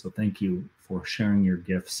of them. So thank you for sharing your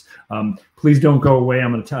gifts. Please don't go away.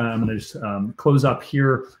 I'm going to just close up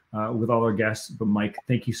here with all our guests. But Mike,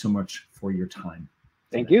 thank you so much for your time.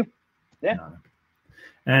 Thank you. Yeah.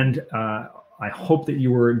 And I hope that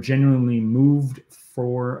you were genuinely moved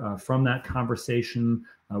from that conversation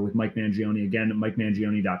with Mike Mangione. Again,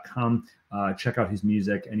 MikeMangione.com. Check out his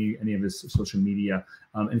music, any of his social media.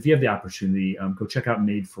 And if you have the opportunity, go check out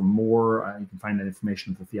Made for More. You can find that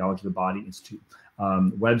information at the Theology of the Body Institute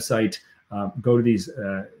website. Go to these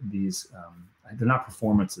they're not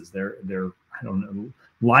performances. They're I don't know,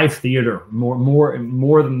 live theater,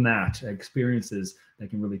 more than that, experiences that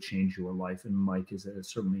can really change your life. And Mike is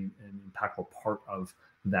certainly an impactful part of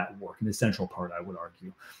that work, an essential part, I would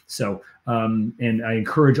argue. So, and I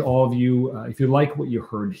encourage all of you, if you like what you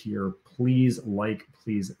heard here, please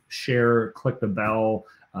please share, click the bell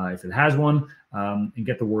if it has one, and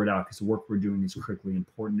get the word out, because the work we're doing is critically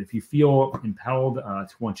important. If you feel impelled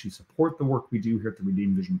to want to support the work we do here at the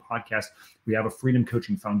Redeemed Vision Podcast, we have a Freedom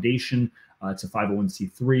Coaching Foundation. It's a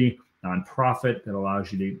 501c3 nonprofit that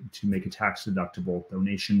allows you to make a tax-deductible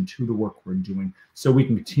donation to the work we're doing, so we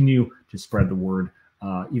can continue to spread the word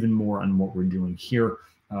even more on what we're doing here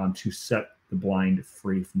to set the blind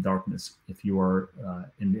free from darkness. If you are,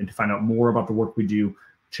 and to find out more about the work we do,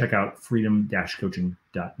 check out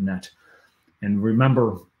freedom-coaching.net. And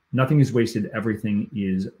remember, nothing is wasted. Everything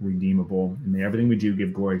is redeemable. And may everything we do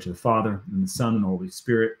give glory to the Father and the Son and the Holy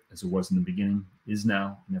Spirit, as it was in the beginning, is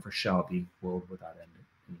now, and ever shall be, world without end.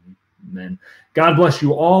 Amen. God bless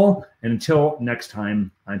you all. And until next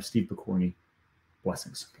time, I'm Steve Pokorny.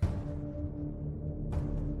 Blessings.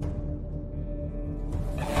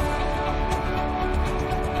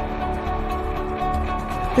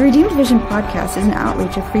 The Redeemed Vision podcast is an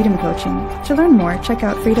outreach of Freedom Coaching. To learn more, check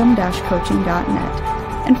out freedom-coaching.net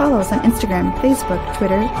and follow us on Instagram, Facebook,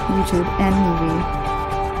 Twitter, YouTube, and MeWe.